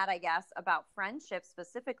can add, I guess, about friendship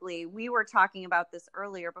specifically, we were talking about this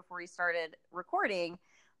earlier before we started recording,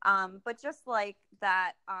 but just like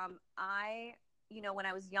that, you know, when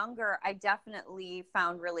I was younger, I definitely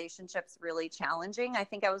found relationships really challenging. I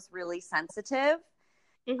think I was really sensitive.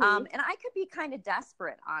 Mm-hmm. And I could be kind of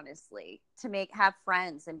desperate, honestly, to have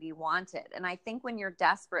friends and be wanted. And I think when you're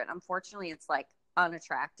desperate, unfortunately, it's like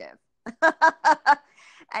unattractive.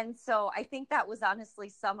 And so I think that was honestly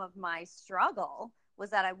some of my struggle,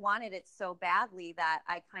 was that I wanted it so badly that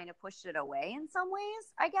I kind of pushed it away in some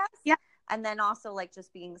ways, I guess. Yeah. And then also like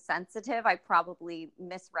just being sensitive, I probably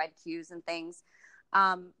misread cues and things.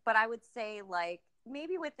 But I would say like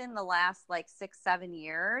maybe within the last like 6-7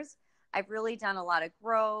 years, I've really done a lot of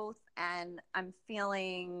growth, and I'm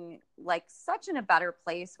feeling like such in a better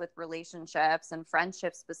place with relationships and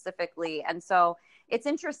friendships specifically. And so it's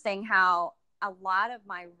interesting how a lot of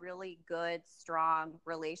my really good, strong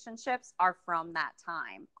relationships are from that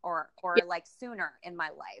time or like sooner in my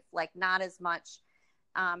life, like not as much.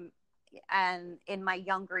 And in my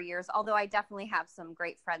younger years, although I definitely have some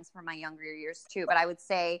great friends from my younger years too, but I would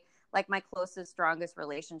say like my closest, strongest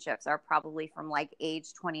relationships are probably from like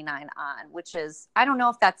age 29 on, which is, I don't know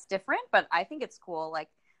if that's different, but I think it's cool. Like,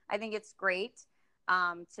 I think it's great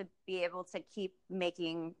to be able to keep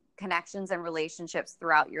making connections and relationships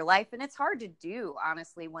throughout your life. And it's hard to do,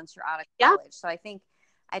 honestly, once you're out of college. So I think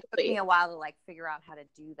it took me a while to like figure out how to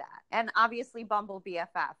do that. And obviously Bumble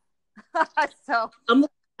BFF. So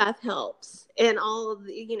BFF helps, and all of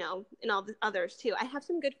the, you know, and all the others too. I have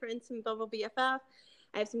some good friends from Bumble BFF.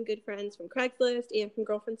 I have some good friends from Craigslist and from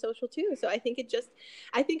Girlfriend Social too. So I think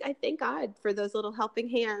I thank God for those little helping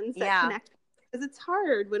hands that connect, because it's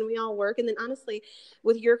hard when we all work. And then honestly,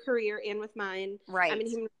 with your career and with mine, right. I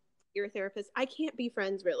mean, you're a therapist. I can't be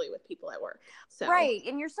friends really with people at work. So right,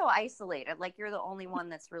 and you're so isolated. Like you're the only one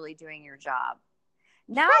that's really doing your job.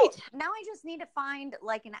 Now I just need to find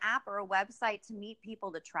like an app or a website to meet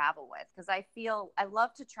people to travel with, because I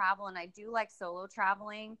love to travel and I do like solo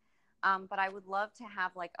traveling, but I would love to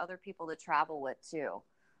have like other people to travel with too,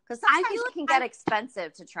 because sometimes it can get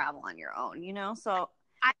expensive to travel on your own, you know. So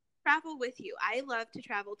I travel with you. I love to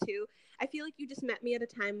travel too. I feel like you just met me at a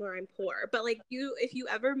time where I'm poor, but like if you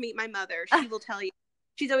ever meet my mother, she will tell you.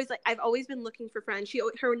 She's always like, I've always been looking for friends.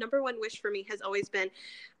 Her number one wish for me has always been,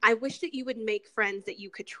 I wish that you would make friends that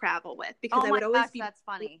you could travel with, because I would always be. That's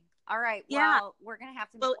funny. All right. Well, we're going to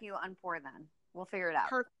have to make you unpoor then. We'll figure it out.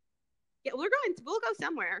 Perfect. Yeah, we'll go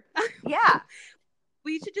somewhere. Yeah.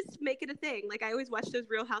 We should just make it a thing. Like, I always watch those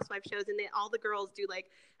Real Housewives shows, and all the girls do like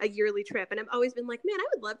a yearly trip. And I've always been like, man, I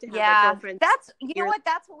would love to have like, girlfriends. You know what?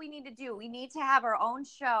 That's what we need to do. We need to have our own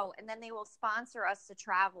show, and then they will sponsor us to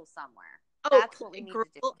travel somewhere. That's what we need to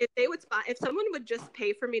do. If someone would just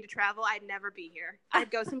pay for me to travel, I'd never be here. I'd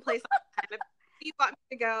go someplace if you want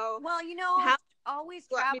me to go. Well, you know, always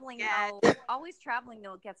traveling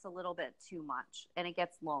though gets a little bit too much and it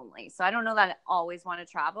gets lonely. So I don't know that I always want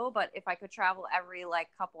to travel, but if I could travel every like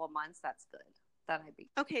couple of months, that's good. Then I'd be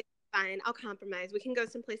okay. Fine, I'll compromise. We can go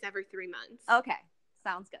someplace every 3 months. Okay,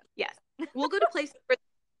 sounds good. Yes, we'll go to places for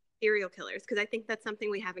serial killers, because I think that's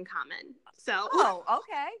something we have in common. So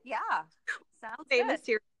okay, yeah, sounds famous good.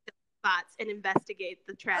 serial spots and investigate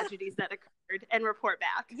the tragedies that occurred and report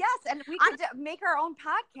back. Yes, and we could make our own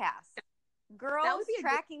podcast, Girls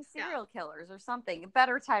Tracking Serial Killers or something. A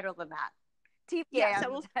better title than that. TPA. Yeah,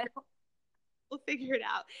 so we'll figure it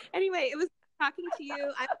out. Anyway, it was talking to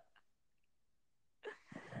you.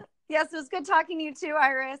 Yes, it was good talking to you too,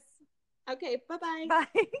 Iris. Okay, bye-bye.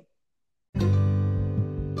 Bye.